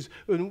communities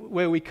and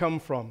where we come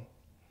from.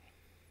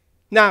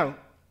 Now,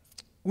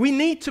 we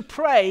need to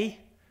pray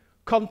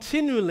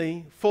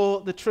continually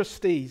for the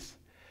trustees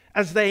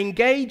as they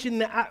engage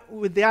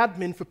with the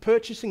admin for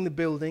purchasing the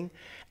building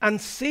and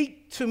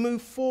seek to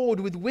move forward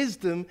with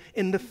wisdom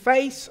in the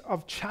face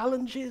of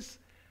challenges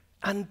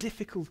and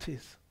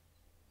difficulties.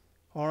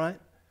 All right?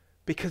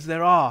 Because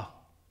there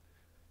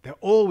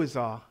always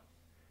are,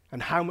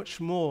 and how much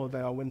more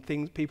there are when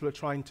people are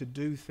trying to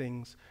do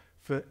things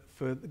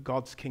for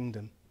God's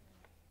kingdom.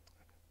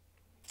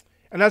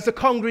 And as a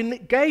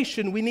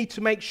congregation, we need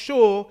to make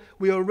sure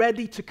we are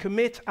ready to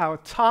commit our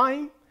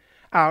time,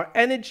 our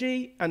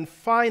energy and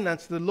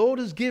finance the Lord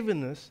has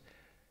given us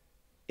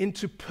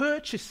into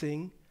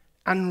purchasing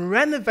and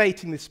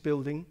renovating this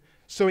building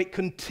so it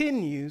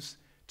continues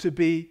to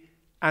be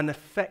an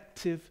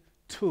effective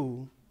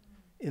tool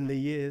in the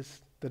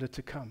years that are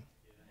to come.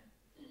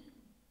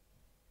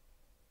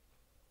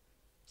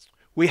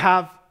 We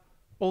have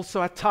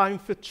also a time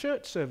for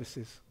church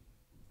services.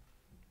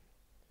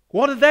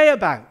 What are they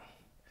about?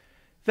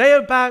 They're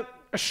about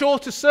a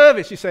shorter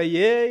service. You say,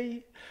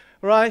 yay,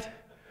 right?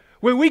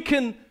 Where we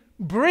can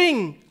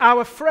bring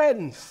our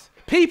friends,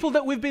 people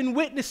that we've been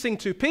witnessing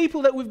to,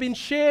 people that we've been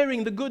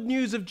sharing the good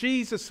news of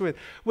Jesus with,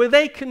 where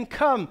they can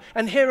come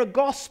and hear a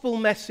gospel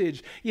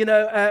message,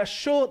 a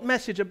short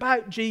message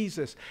about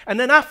Jesus. And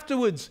then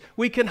afterwards,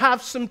 we can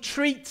have some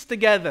treats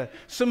together,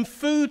 some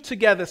food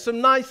together,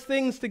 some nice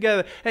things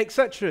together,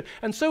 etc.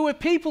 And so where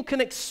people can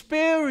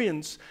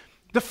experience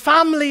the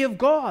family of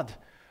God,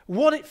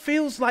 what it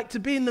feels like to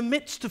be in the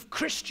midst of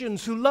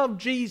Christians who love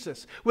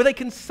Jesus, where they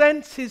can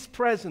sense his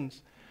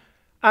presence,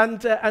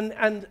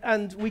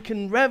 and we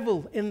can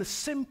revel in the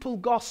simple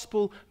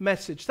gospel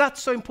message.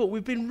 That's so important.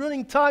 We've been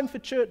running time for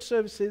church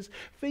services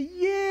for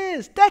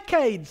years,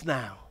 decades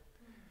now.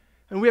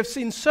 And we have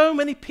seen so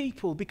many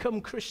people become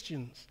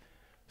Christians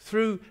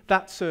through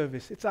that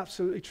service. It's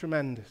absolutely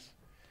tremendous.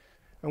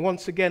 And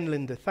once again,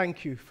 Linda,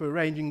 thank you for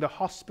arranging the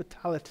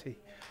hospitality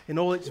in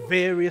all its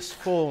various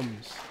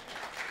forms.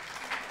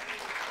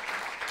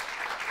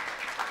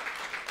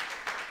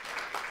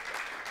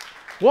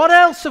 What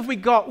else have we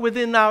got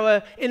within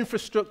our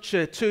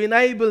infrastructure to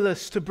enable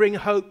us to bring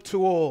hope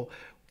to all?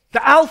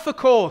 The Alpha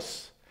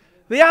Course.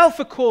 The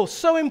Alpha Course,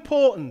 so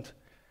important.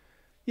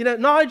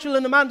 Nigel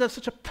and Amanda have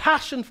such a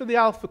passion for the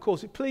Alpha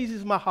Course. It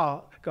pleases my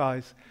heart,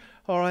 guys.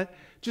 All right?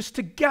 Just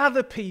to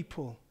gather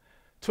people,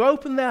 to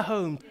open their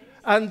home,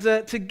 and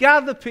to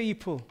gather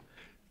people,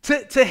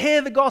 to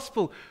hear the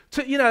gospel,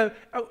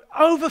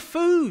 over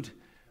food.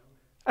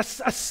 A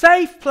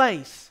safe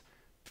place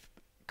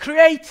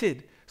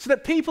created so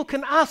that people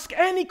can ask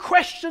any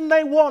question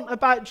they want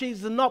about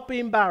Jesus and not be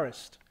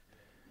embarrassed.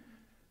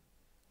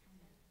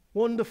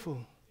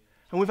 Wonderful.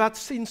 And we've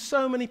seen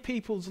so many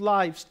people's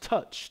lives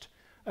touched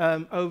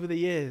over the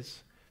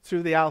years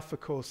through the Alpha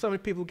Course. So many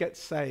people get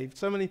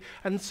saved.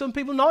 And some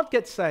people not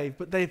get saved,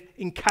 but they've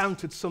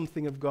encountered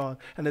something of God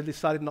and they've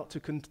decided not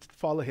to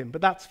follow him.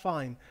 But that's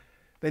fine.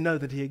 They know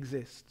that he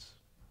exists.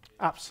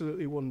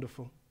 Absolutely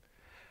wonderful.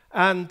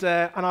 And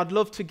I'd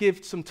love to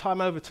give some time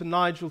over to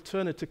Nigel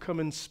Turner to come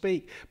and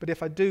speak. But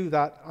if I do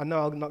that, I know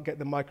I'll not get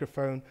the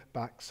microphone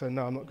back. So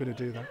no, I'm not going to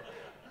do that.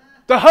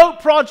 The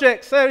Hope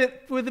Project. Say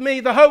it with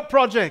me. The Hope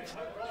Project.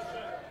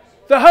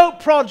 The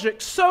Hope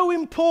Project. So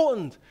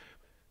important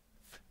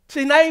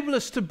to enable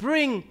us to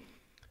bring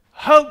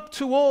hope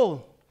to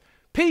all.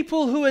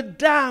 People who are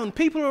down,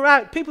 people who are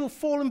out, people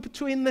falling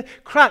between the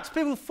cracks,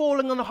 people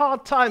falling on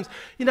hard times,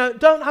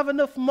 don't have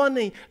enough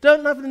money,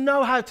 don't have the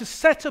know-how to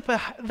set up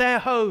their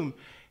home.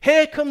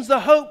 Here comes the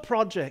Hope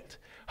Project.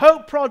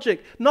 Hope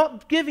Project,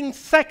 not giving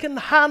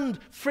second-hand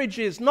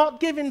fridges,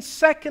 not giving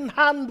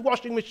second-hand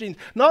washing machines,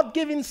 not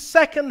giving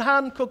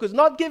second-hand cookers,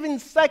 not giving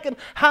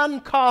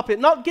second-hand carpet,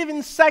 not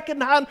giving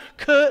second-hand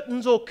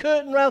curtains or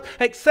curtain rail,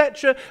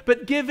 etc.,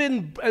 but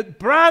giving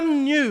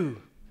brand new,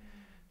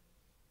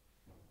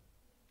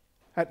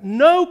 at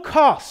no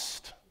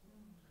cost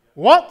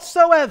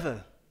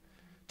whatsoever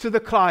to the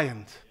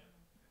client.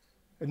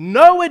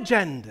 No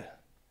agenda,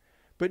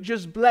 but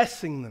just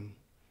blessing them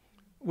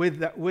with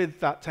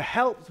that to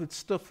help with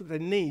stuff that they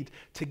need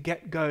to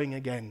get going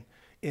again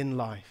in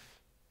life.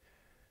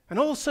 And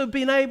also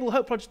being able,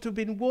 Hope Project, to have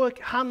been work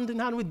hand in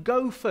hand with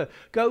Gopher,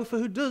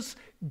 who does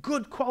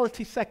good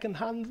quality second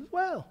hand as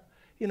well.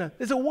 You know,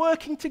 there's a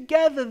working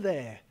together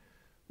there,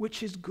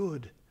 which is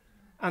good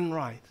and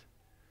right.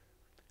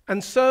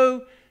 And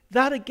so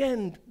that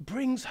again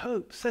brings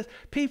hope. Says,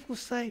 people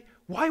say,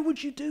 why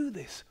would you do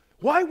this?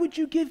 Why would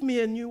you give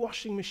me a new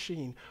washing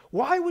machine?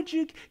 Why would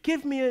you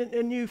give me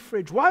a new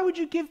fridge? Why would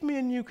you give me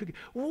a new cookie?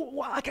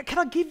 Can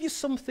I give you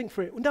something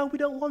for it? No, we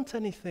don't want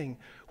anything.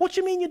 What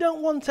do you mean you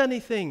don't want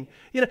anything?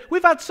 You know,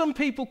 we've had some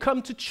people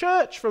come to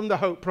church from the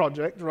Hope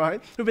Project,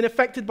 right, who've been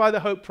affected by the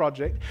Hope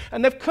Project,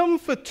 and they've come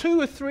for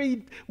 2 or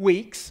 3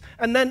 weeks,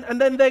 and then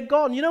they're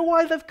gone. You know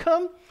why they've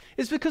come?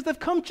 It's because they've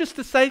come just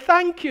to say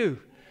thank you.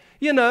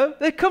 You know,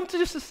 they come to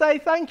just to say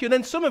thank you. And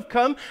then some have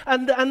come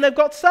and they've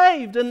got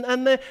saved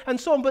and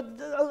so on.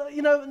 But,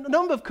 you know, a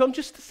number have come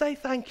just to say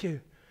thank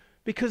you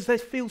because they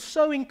feel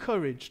so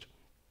encouraged,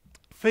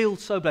 feel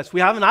so blessed.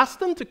 We haven't asked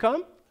them to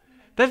come.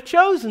 They've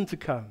chosen to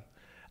come.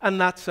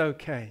 And that's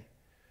okay.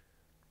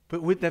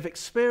 But they've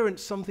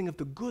experienced something of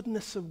the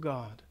goodness of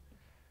God.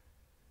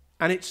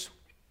 And it's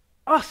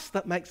us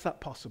that makes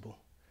that possible.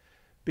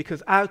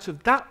 Because out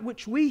of that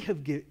which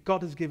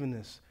God has given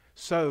us,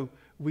 so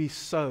we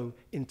sow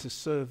into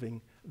serving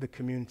the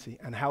community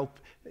and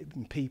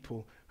helping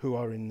people who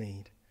are in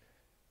need.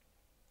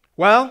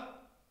 Well,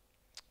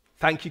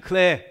 thank you,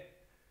 Claire,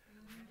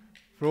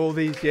 for all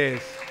these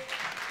years.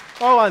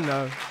 Oh, I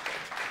know,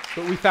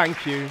 but we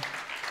thank you.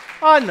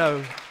 I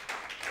know.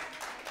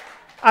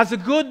 As a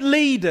good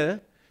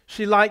leader,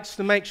 she likes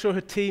to make sure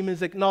her team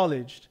is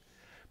acknowledged.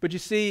 But you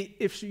see,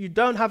 if you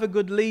don't have a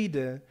good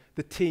leader,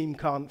 the team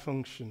can't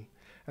function.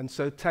 And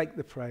so take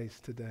the praise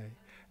today.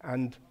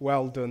 And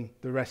well done,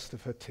 the rest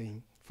of her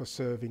team, for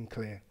serving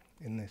Claire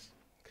in this.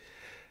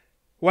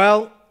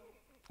 Well,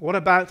 what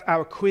about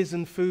our quiz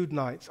and food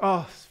nights?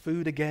 Oh,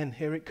 food again.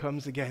 Here it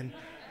comes again.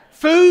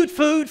 Food.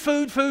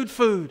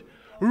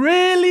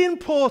 Really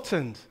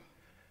important.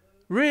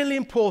 Really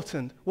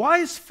important. Why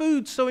is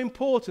food so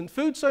important?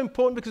 Food's so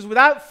important because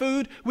without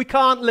food, we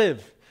can't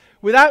live.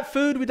 Without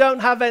food, we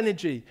don't have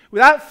energy.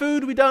 Without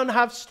food, we don't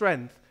have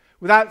strength.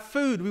 Without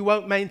food, we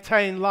won't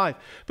maintain life.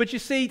 But you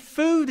see,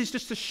 food is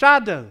just a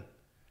shadow.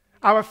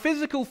 Our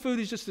physical food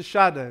is just a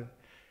shadow.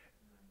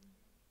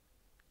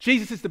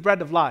 Jesus is the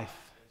bread of life.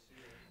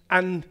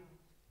 And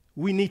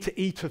we need to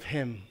eat of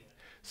him.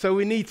 So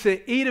we need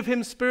to eat of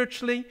him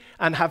spiritually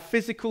and have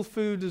physical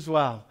food as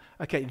well.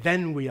 Okay,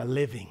 then we are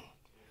living.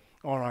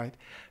 All right,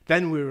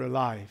 then we're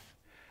alive.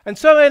 And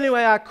so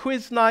anyway, our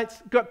quiz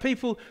nights got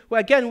people,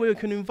 well, again, we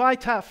can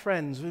invite our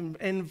friends,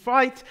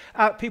 invite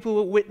our people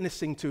we're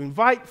witnessing to,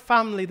 invite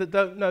family that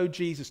don't know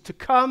Jesus to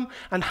come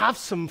and have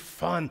some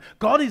fun.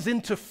 God is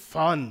into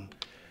fun.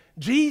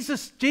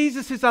 Jesus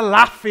is a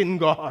laughing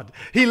God.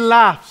 He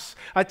laughs.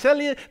 I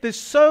tell you, there's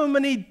so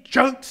many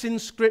jokes in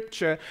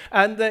Scripture,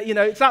 and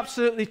it's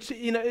absolutely,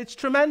 it's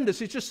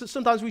tremendous. It's just that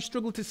sometimes we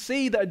struggle to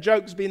see that a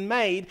joke's been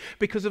made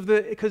because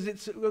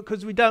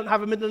we don't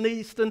have a Middle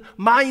Eastern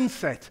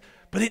mindset.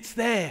 But it's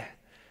there.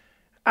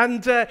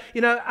 And,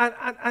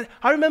 I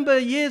remember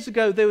years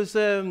ago there was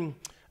a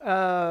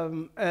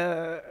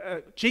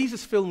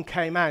Jesus film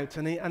came out,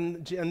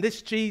 and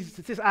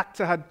this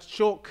actor had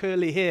short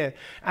curly hair,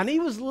 and he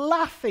was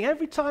laughing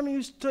every time he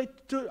was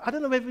I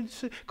don't know, maybe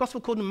it's a gospel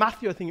according to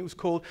Matthew, I think it was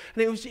called,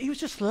 and he was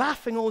just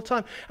laughing all the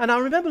time. And I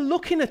remember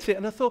looking at it,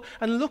 and I thought,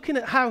 and looking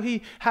at how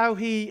he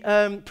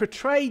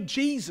portrayed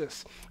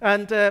Jesus,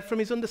 and from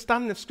his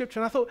understanding of Scripture,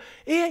 and I thought,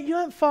 yeah, you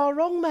aren't far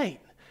wrong, mate.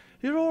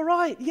 You're all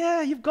right.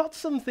 Yeah, you've got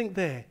something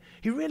there.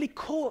 He really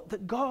caught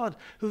that God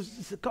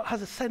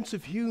has a sense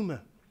of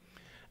humor.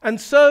 And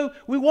so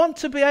we want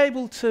to be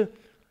able to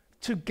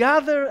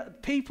gather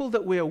people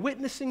that we are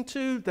witnessing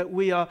to, that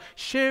we are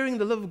sharing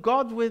the love of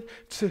God with,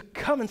 to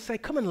come and say,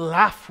 come and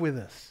laugh with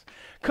us.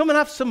 Come and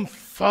have some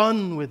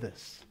fun with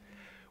us.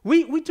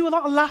 We do a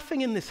lot of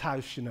laughing in this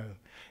house, you know.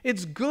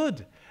 It's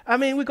good. I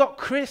mean, we've got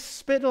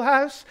Chris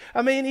Spittlehouse.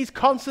 I mean, he's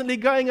constantly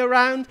going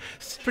around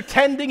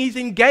pretending he's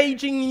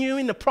engaging you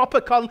in a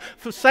proper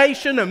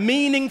conversation, a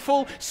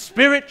meaningful,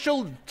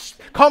 spiritual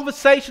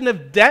conversation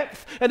of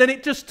depth, and then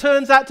it just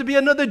turns out to be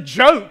another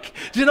joke.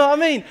 Do you know what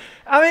I mean?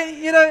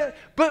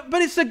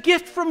 But it's a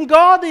gift from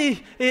God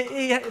he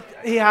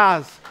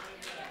has.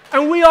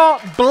 And we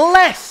are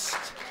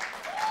blessed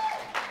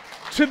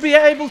to be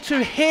able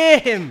to hear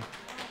him,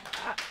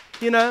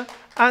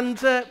 and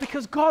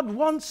because God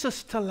wants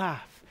us to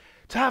laugh.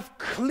 To have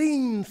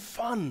clean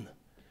fun.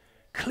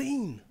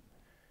 Clean.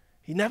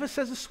 He never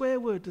says a swear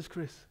word, does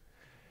Chris?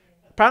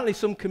 Apparently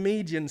some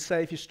comedians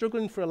say if you're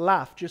struggling for a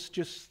laugh, just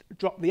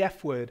drop the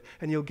F word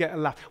and you'll get a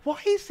laugh.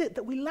 Why is it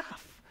that we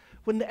laugh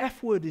when the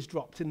F word is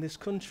dropped in this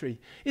country?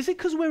 Is it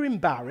because we're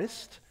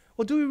embarrassed?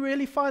 Or do we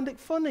really find it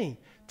funny?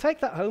 Take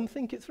that home,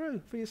 think it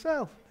through for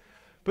yourself.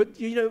 But,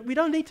 we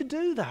don't need to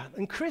do that.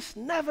 And Chris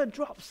never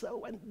drops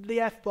the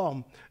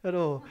F-bomb at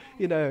all,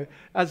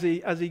 as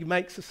he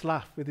makes us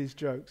laugh with his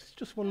jokes. It's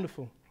just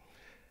wonderful.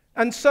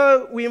 And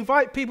so we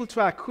invite people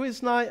to our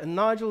quiz night, and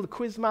Nigel, the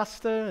quiz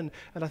master, and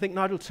I think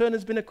Nigel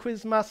Turner's been a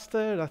quiz master,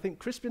 and I think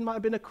Crispin might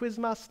have been a quiz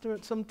master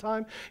at some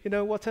time,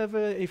 whatever.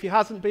 If he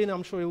hasn't been,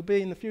 I'm sure he'll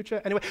be in the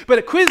future. Anyway, but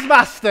a quiz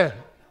master.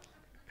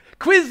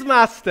 Quiz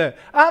master.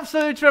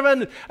 Absolutely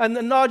tremendous. And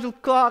Nigel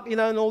Clark,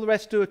 and all the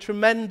rest do a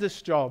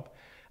tremendous job.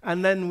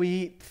 And then we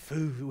eat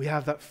food. We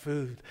have that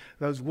food,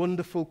 those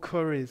wonderful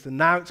curries. And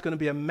now it's going to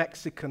be a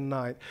Mexican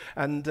night.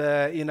 And,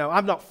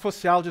 I'm not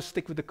fussy. I'll just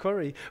stick with the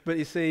curry. But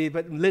you see,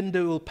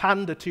 Linda will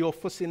pander to your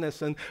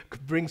fussiness and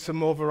bring some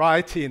more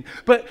variety in.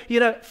 But,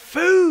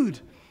 food.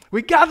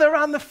 We gather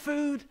around the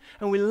food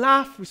and we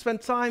laugh. We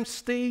spend time.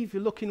 Steve,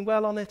 you're looking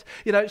well on it.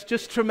 It's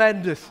just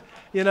tremendous,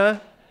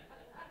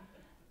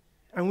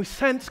 And we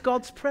sense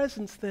God's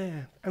presence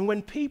there. And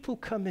when people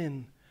come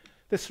in,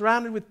 they're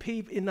surrounded with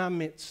people in our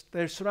midst.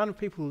 They're surrounded with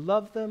people who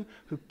love them,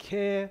 who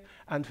care,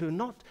 and who are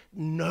not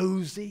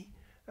nosy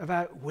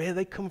about where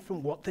they come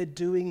from, what they're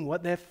doing,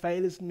 what their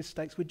failures and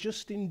mistakes. We're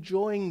just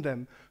enjoying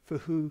them for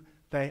who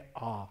they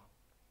are.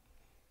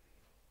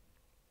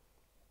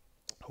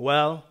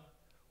 Well,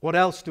 what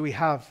else do we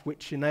have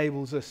which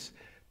enables us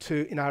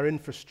to, in our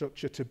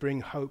infrastructure, to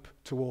bring hope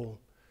to all?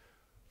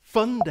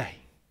 Fun Day.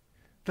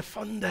 The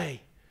Fun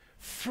Day.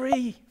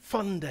 Free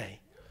Fun Day.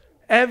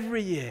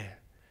 Every year.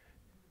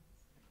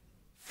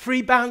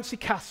 Free bouncy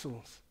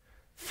castles,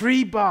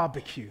 free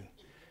barbecue,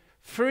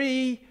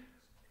 free,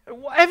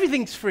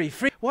 everything's free.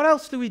 What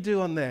else do we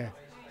do on there?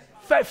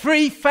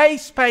 Free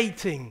face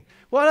painting.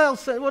 What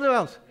else? What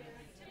else?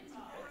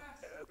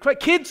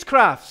 Kids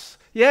crafts.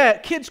 Yeah,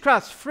 kids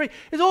crafts, free.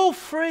 It's all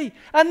free.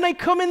 And they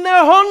come in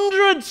their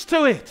hundreds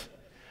to it.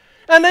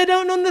 And they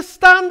don't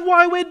understand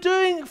why we're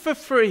doing it for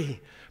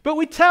free. But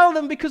we tell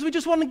them because we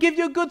just want to give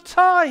you a good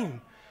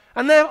time.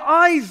 And their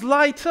eyes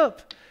light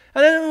up.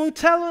 And then we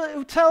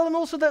tell them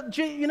also that,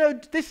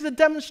 this is a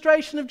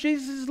demonstration of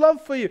Jesus' love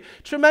for you.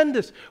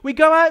 Tremendous. We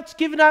go out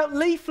giving out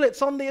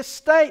leaflets on the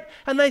estate,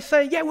 and they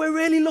say, yeah, we're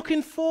really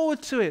looking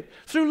forward to it.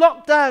 Through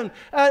lockdown,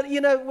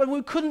 when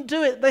we couldn't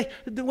do it,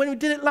 when we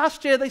did it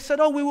last year, they said,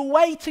 we were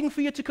waiting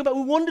for you to come back.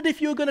 We wondered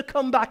if you were going to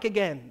come back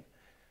again.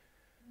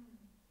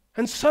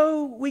 And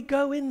so we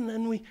go in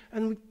and we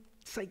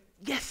say,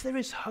 yes, there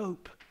is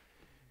hope.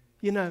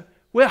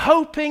 We're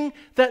hoping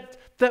that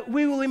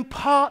we will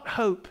impart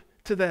hope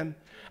to them,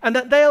 and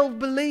that they'll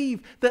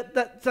believe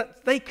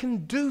that they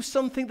can do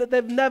something that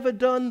they've never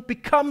done,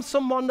 become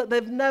someone that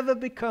they've never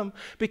become,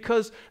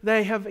 because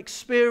they have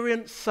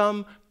experienced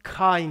some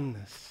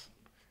kindness.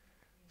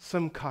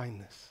 Some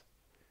kindness.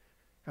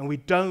 And we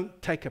don't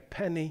take a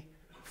penny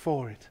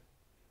for it.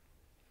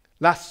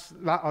 Last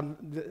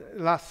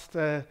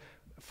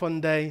Fun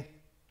Day,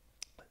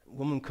 a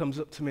woman comes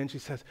up to me and she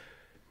says,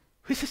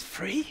 is this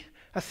free?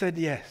 I said,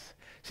 yes.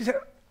 She said,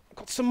 I've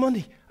got some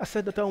money. I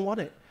said, I don't want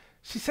it.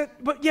 She said,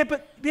 I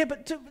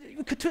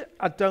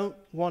don't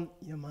want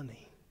your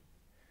money.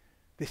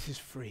 This is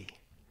free.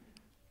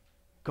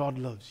 God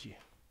loves you.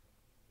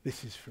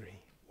 This is free.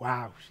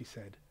 Wow, she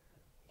said.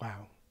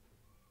 Wow.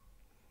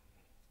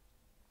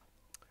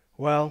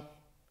 Well,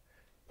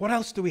 what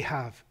else do we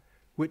have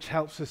which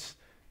helps us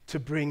to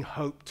bring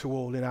hope to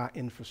all in our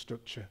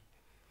infrastructure?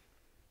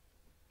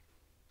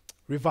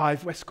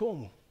 Revive West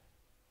Cornwall.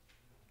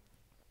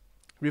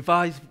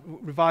 Revive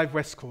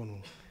West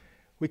Cornwall.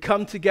 We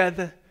come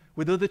together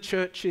with other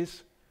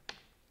churches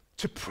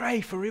to pray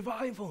for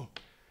revival,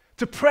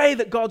 to pray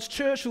that God's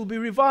church will be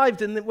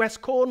revived in the West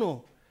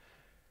Cornwall,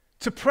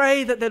 to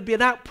pray that there'd be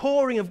an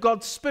outpouring of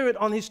God's Spirit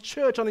on His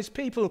church, on His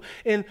people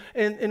in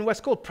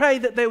West Cornwall. Pray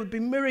that there would be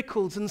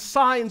miracles and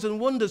signs and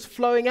wonders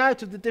flowing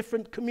out of the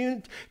different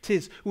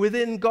communities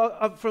within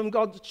God, from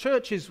God's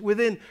churches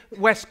within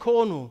West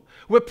Cornwall.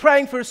 We're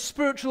praying for a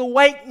spiritual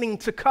awakening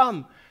to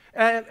come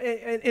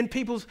in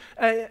people's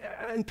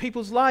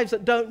lives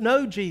that don't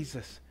know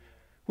Jesus.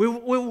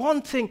 We're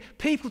wanting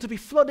people to be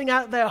flooding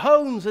out their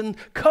homes and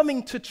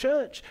coming to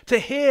church to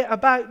hear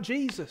about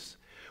Jesus.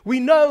 We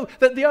know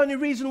that the only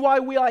reason why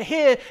we are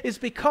here is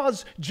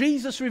because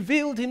Jesus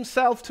revealed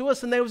himself to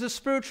us and there was a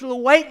spiritual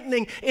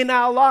awakening in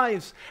our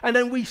lives. And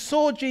then we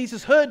saw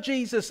Jesus, heard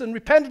Jesus, and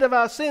repented of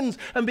our sins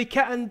and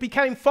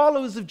became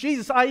followers of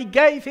Jesus. I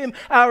gave him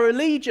our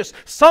allegiance.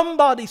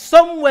 Somebody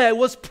somewhere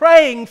was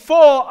praying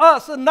for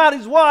us, and that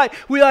is why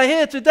we are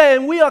here today.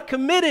 And we are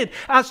committed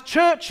as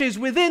churches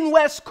within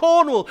West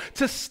Cornwall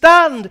to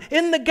stand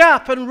in the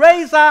gap and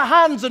raise our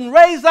hands and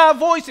raise our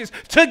voices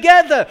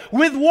together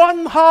with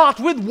one heart,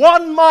 with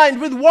one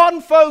mind, with one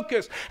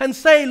focus, and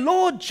say,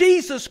 Lord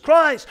Jesus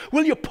Christ,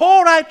 will you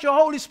pour out your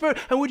Holy Spirit,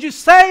 and would you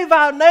save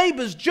our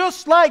neighbors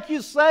just like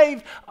you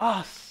saved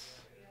us?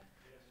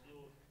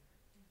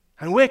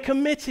 And we're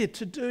committed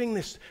to doing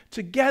this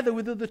together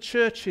with other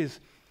churches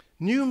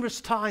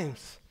numerous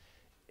times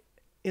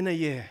in a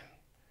year,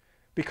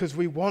 because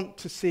we want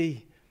to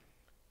see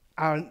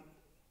our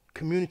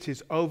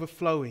communities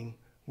overflowing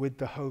with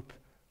the hope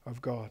of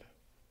God.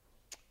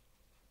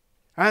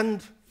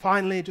 And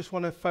finally, I just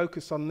want to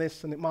focus on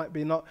this, and it might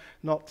be not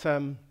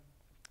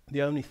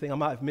the only thing. I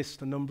might have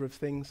missed a number of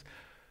things.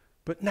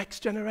 But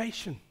next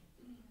generation.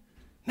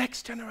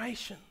 Next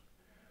generation.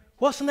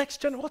 What's the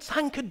next generation? What's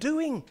Anchor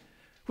doing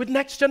with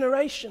next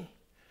generation?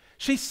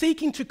 She's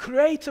seeking to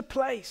create a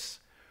place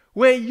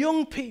where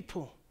young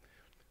people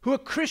who are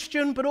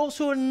Christian but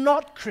also are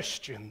not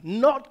Christian,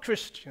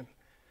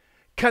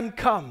 can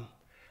come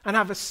and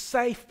have a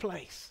safe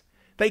place.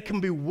 They can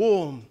be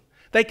warm.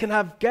 They can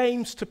have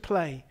games to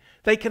play.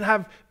 They can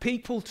have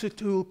people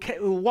who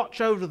will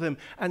watch over them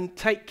and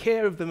take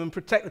care of them and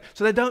protect them,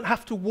 so they don't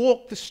have to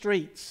walk the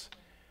streets.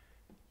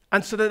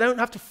 And so they don't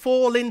have to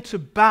fall into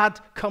bad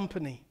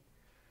company.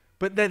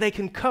 But they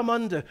can come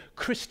under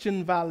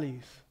Christian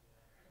values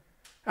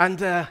and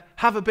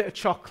have a bit of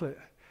chocolate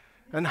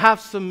and have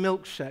some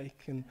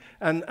milkshake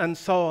and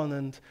so on.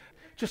 And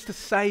just a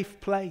safe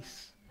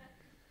place.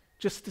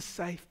 Just a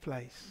safe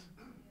place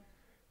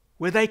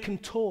where they can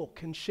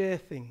talk and share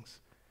things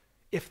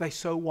if they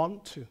so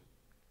want to.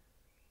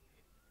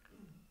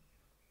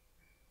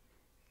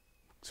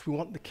 So we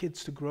want the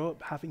kids to grow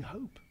up having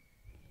hope.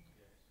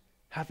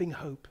 Having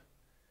hope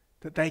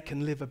that they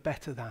can live a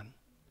better than,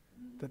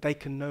 that they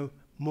can know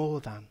more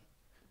than.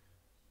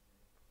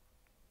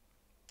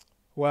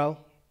 Well,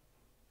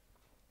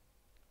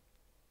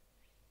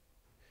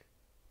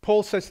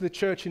 Paul says to the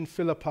church in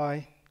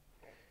Philippi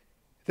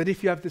that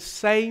if you have the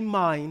same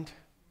mind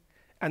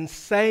and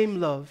same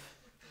love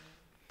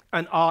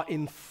and are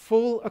in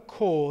full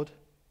accord,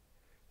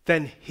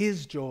 then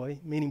his joy,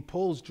 meaning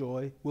Paul's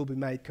joy, will be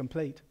made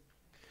complete.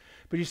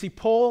 But you see,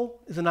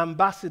 Paul is an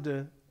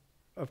ambassador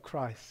of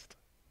Christ.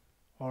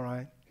 All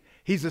right?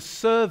 He's a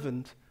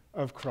servant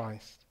of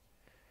Christ.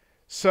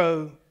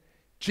 So,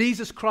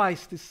 Jesus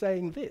Christ is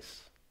saying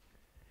this.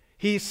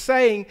 He's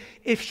saying,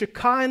 if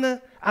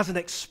Shekinah, as an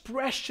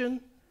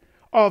expression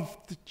of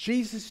the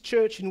Jesus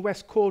Church in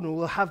West Cornwall,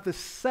 will have the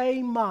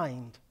same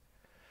mind,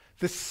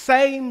 the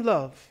same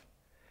love,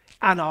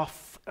 and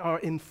are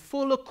in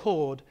full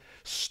accord,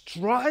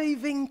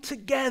 striving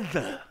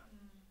together,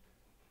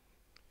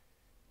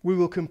 we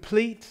will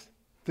complete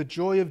the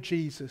joy of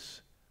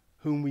Jesus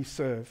whom we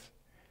serve,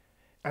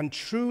 and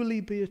truly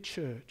be a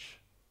church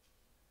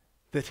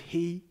that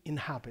he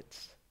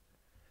inhabits,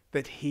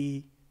 that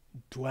he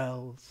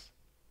dwells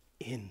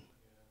in.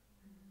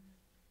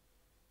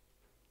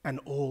 And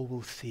all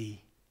will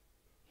see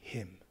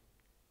him.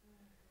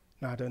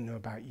 Now, I don't know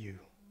about you,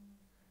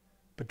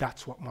 but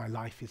that's what my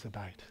life is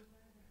about.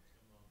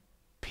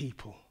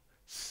 People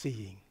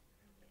seeing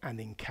and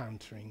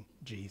encountering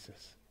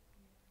Jesus.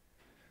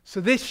 So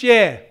this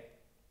year,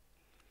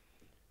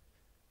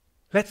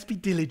 let's be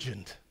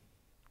diligent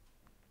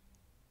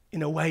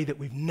in a way that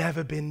we've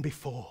never been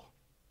before.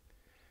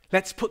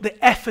 Let's put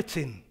the effort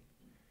in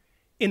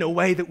a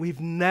way that we've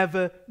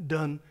never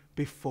done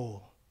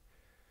before.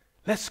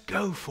 Let's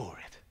go for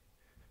it.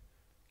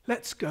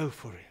 Let's go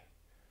for it.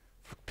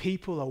 For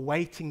people are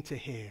waiting to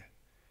hear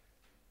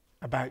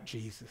about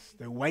Jesus.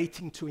 They're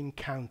waiting to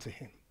encounter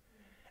him.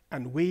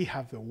 And we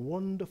have the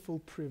wonderful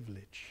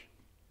privilege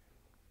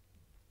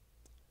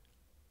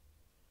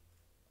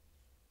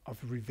of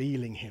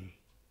revealing him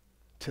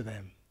to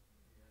them.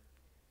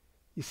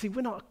 You see,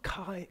 we're not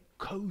a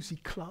cozy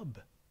club.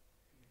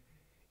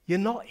 You're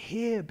not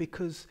here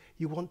because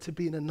you want to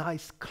be in a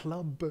nice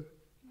club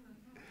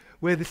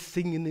where the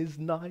singing is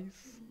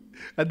nice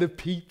and the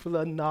people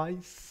are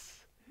nice.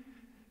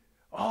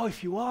 Oh,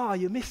 if you are,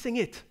 you're missing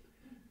it.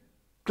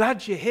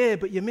 Glad you're here,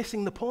 but you're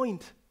missing the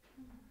point.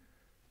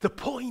 The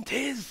point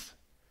is,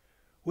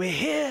 we're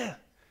here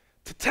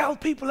to tell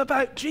people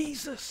about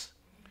Jesus.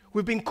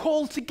 We've been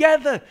called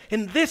together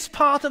in this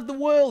part of the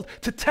world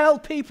to tell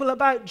people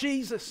about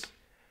Jesus.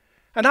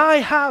 And I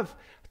have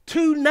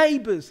 2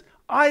 neighbors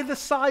either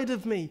side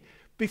of me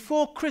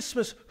before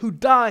Christmas who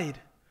died.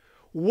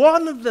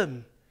 One of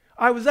them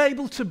I was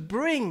able to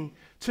bring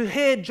to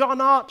hear John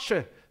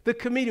Archer, the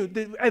comedian,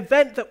 the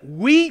event that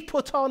we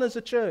put on as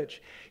a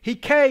church. He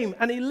came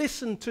and he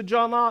listened to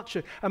John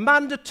Archer.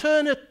 Amanda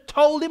Turner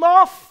told him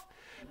off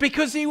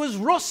because he was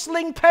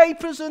rustling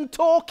papers and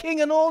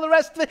talking and all the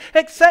rest of it,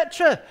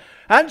 etc.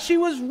 And she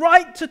was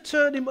right to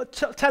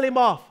tell him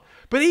off.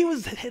 But he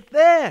was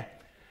there.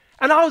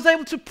 And I was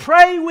able to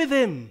pray with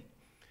him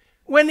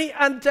when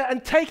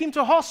and take him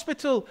to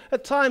hospital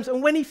at times.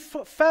 And when he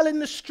fell in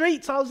the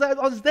streets, I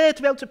was there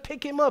to be able to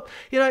pick him up,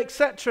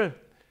 etc.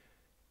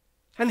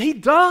 And he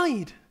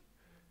died.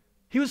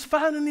 He was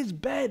found in his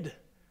bed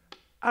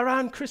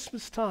around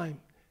Christmas time,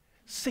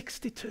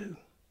 62.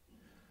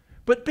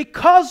 But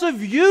because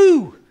of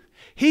you,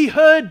 he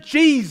heard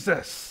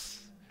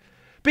Jesus.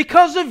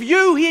 Because of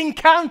you, he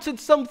encountered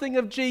something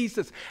of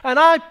Jesus. And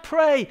I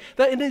pray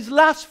that in his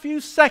last few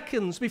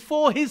seconds,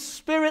 before his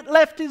spirit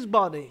left his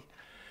body,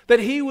 that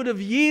he would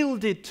have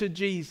yielded to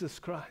Jesus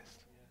Christ.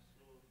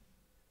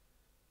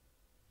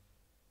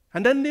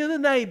 And then the other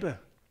neighbor,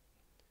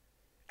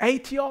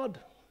 80-odd,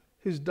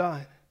 who's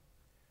died.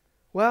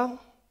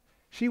 Well,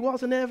 she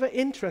wasn't ever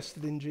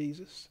interested in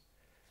Jesus.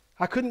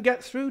 I couldn't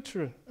get through to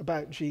her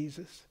about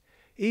Jesus.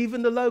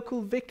 Even the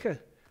local vicar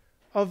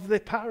of the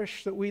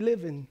parish that we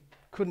live in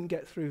couldn't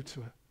get through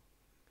to her.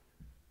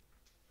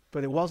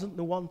 But it wasn't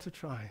the one to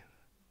try.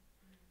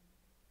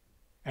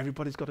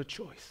 Everybody's got a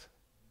choice.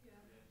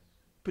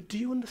 But do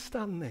you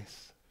understand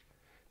this?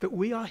 That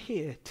we are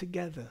here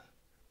together,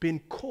 being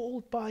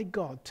called by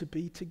God to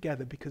be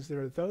together because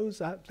there are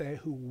those out there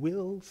who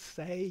will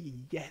say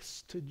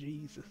yes to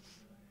Jesus.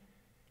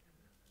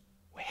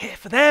 We're here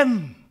for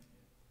them.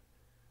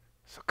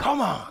 So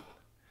come on.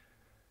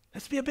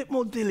 Let's be a bit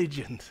more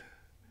diligent.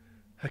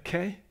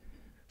 Okay?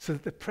 So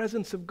that the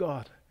presence of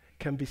God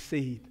can be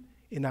seen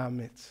in our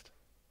midst.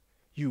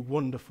 You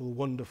wonderful,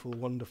 wonderful,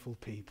 wonderful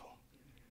people.